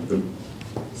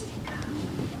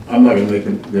I'm not going to make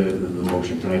the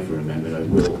motion tonight for amendment. I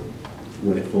will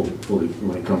when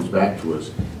it comes back to us,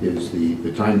 is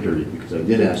the time period, because I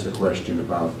did ask the question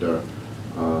about the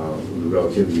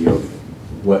relativity of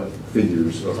what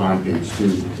figures are on page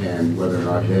 2 and whether or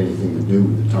not it had anything to do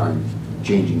with the time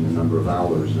changing the number of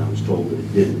hours, and I was told that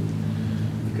it didn't,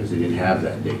 because they didn't have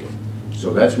that data.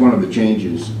 So that's one of the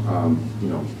changes. You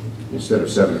know, instead of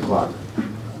 7 o'clock,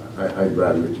 I'd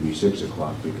rather it to be 6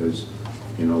 o'clock, because,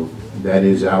 you know, that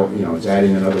is out, you know, it's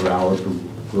adding another hour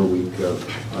per week, 5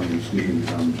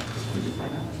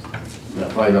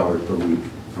 hours per week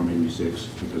from maybe 6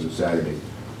 because of Saturday,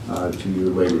 to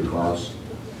your labor costs.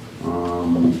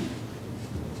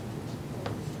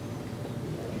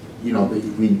 You know, the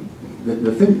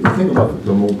thing about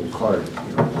the mobile card,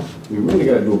 you know, we really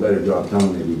got to do a better job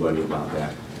telling everybody about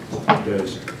that,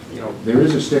 because, you know, there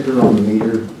is a sticker on the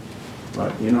meter,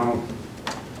 but, you know,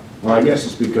 well, I guess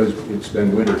it's because it's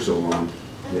been winter so long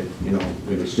that, you know,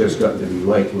 that it's just gotten to be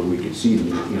light where we could see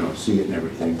the, you know, see it and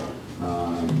everything. You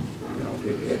know,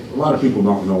 a lot of people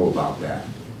don't know about that,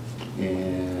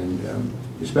 and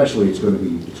especially it's going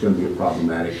to be a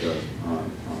problematic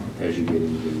as you get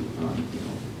into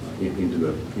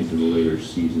into the later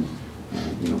season.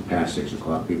 You know, past 6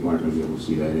 o'clock, people aren't going to be able to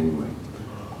see that anyway.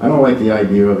 I don't like the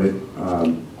idea of it,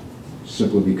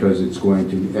 simply because it's going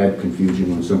to add confusion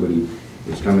when somebody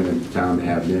is coming into town to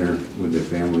have dinner with their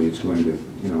family. It's going to,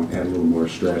 you know, add a little more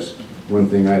stress. One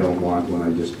thing I don't want when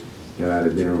I just get out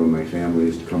of dinner with my family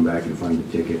is to come back and find a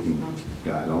ticket and,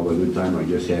 God, all the good time I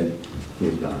just had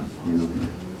is gone, you know.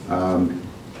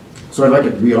 So I'd like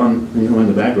it to be on, you know, in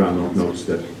the background notes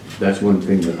that that's one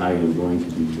thing that I am going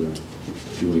to be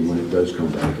doing when it does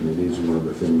come back, and it is one of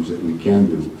the things that we can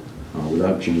do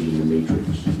without changing the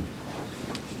matrix.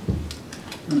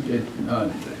 Okay.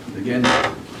 Again,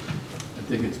 I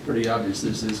think it's pretty obvious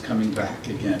this is coming back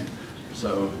again.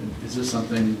 So is this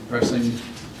something pressing?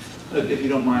 If you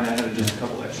don't mind, I have just a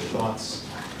couple extra thoughts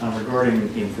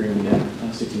regarding in Freeman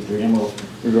and 63 Emerald,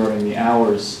 regarding the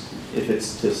hours. If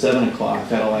it's to 7 o'clock,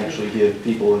 that'll actually give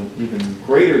people an even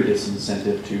greater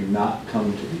disincentive to not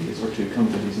come to these, or to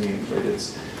come to these meetings, right?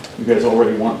 You guys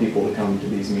already want people to come to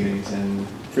these meetings, and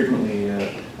frequently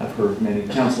I've heard many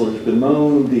councilors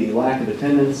bemoan the lack of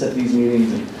attendance at these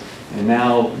meetings, and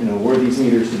now, you know, were these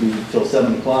meters to be till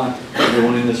 7 o'clock,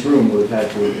 everyone in this room would have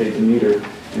had to have paid the meter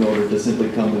in order to simply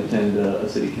come and attend a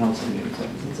city council meeting. So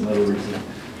that's another reason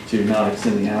to not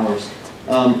extend the hours.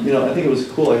 You know, I think it was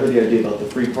cool. I heard the idea about the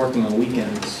free parking on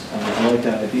weekends. I like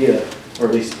that idea, or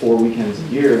at least 4 weekends a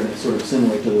year, and it's sort of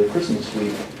similar to the Christmas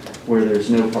week, where there's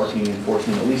no parking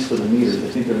enforcement, at least for the meters. I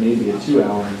think there may be a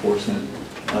 2-hour enforcement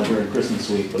during Christmas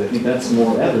week, but I think that's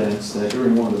more evidence that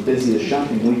during one of the busiest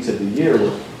shopping weeks of the year,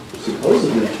 where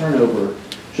supposedly turnover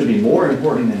should be more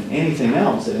important than anything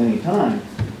else at any time,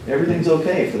 everything's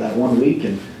okay for that 1 week,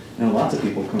 and lots of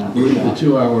people come out. The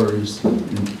 2 hour is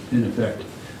in effect.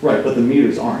 Right, but the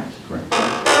meters aren't.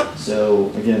 Correct.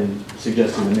 So again,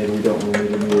 suggesting that maybe we don't really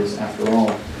need the meters after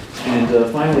all. And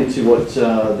finally, to what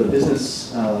the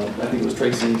business, I think it was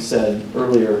Tracy said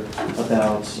earlier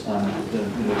about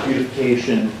the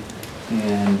beautification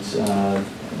and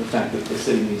the fact that the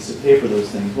city needs to pay for those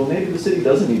things. Well, maybe the city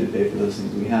doesn't need to pay for those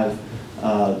things. We have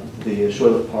the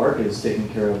Shoylet Park is taken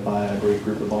care of by a great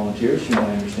group of volunteers, from what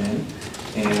I understand.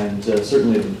 And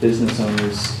certainly the business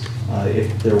owners,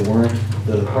 if there weren't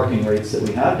the parking rates that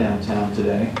we have downtown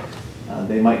today,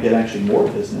 they might get actually more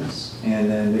business. And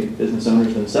then the business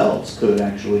owners themselves could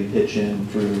actually pitch in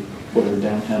through whatever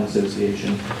downtown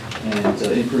association and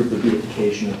improve the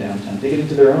beautification of downtown. Take it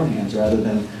into their own hands rather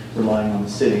than relying on the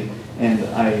city. And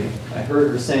I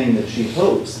heard her saying that she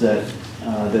hopes that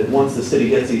that once the city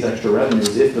gets these extra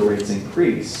revenues, if the rates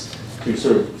increase, to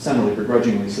sort of semi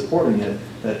begrudgingly supporting it,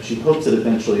 that she hopes that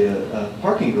eventually a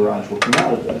parking garage will come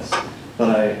out of this.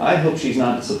 But I hope she's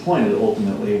not disappointed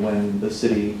ultimately when the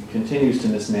city continues to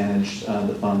mismanage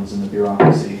the funds and the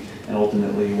bureaucracy, and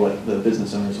ultimately what the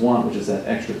business owners want, which is that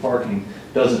extra parking,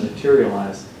 doesn't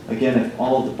materialize. Again, if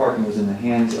all of the parking was in the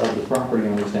hands of the property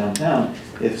owners downtown,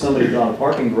 if somebody thought a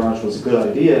parking garage was a good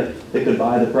idea, they could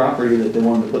buy the property that they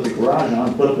wanted to put the garage on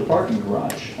and put up a parking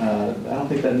garage. I don't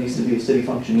think that needs to be a city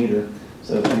function either.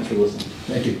 So thanks for listening.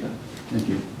 Thank you. Thank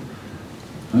you.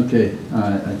 Okay,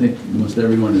 I think most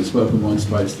everyone has spoken once,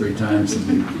 twice, three times, and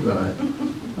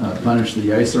we've punished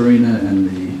the ice arena and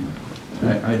the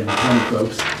item 20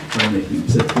 folks by making them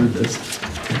sit through this.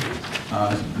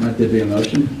 Might there be a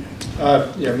motion?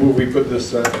 Yeah, move we put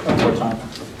this up for time.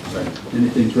 Right.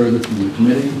 Anything further from the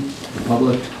committee, the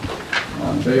public?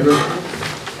 All in favor?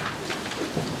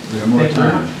 We have more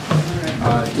time.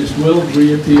 This will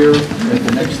reappear at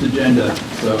the next agenda,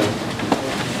 so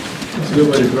it's a good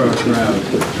way to draw a crowd.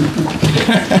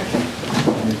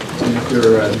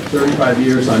 After 35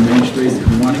 years on Main Street, if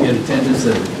you want to get attendance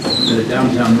at a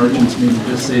downtown merchants meeting,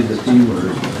 just say the P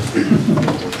word.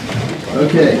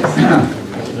 Okay.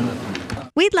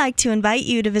 We'd like to invite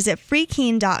you to visit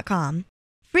freekeen.com.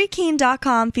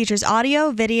 Freekeen.com features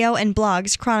audio, video, and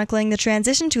blogs chronicling the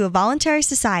transition to a voluntary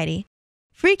society.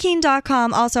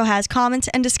 Freekeen.com also has comments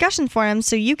and discussion forums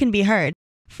so you can be heard.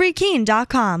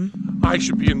 Freekeen.com. I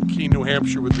should be in Keene, New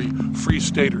Hampshire with the Free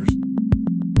Staters.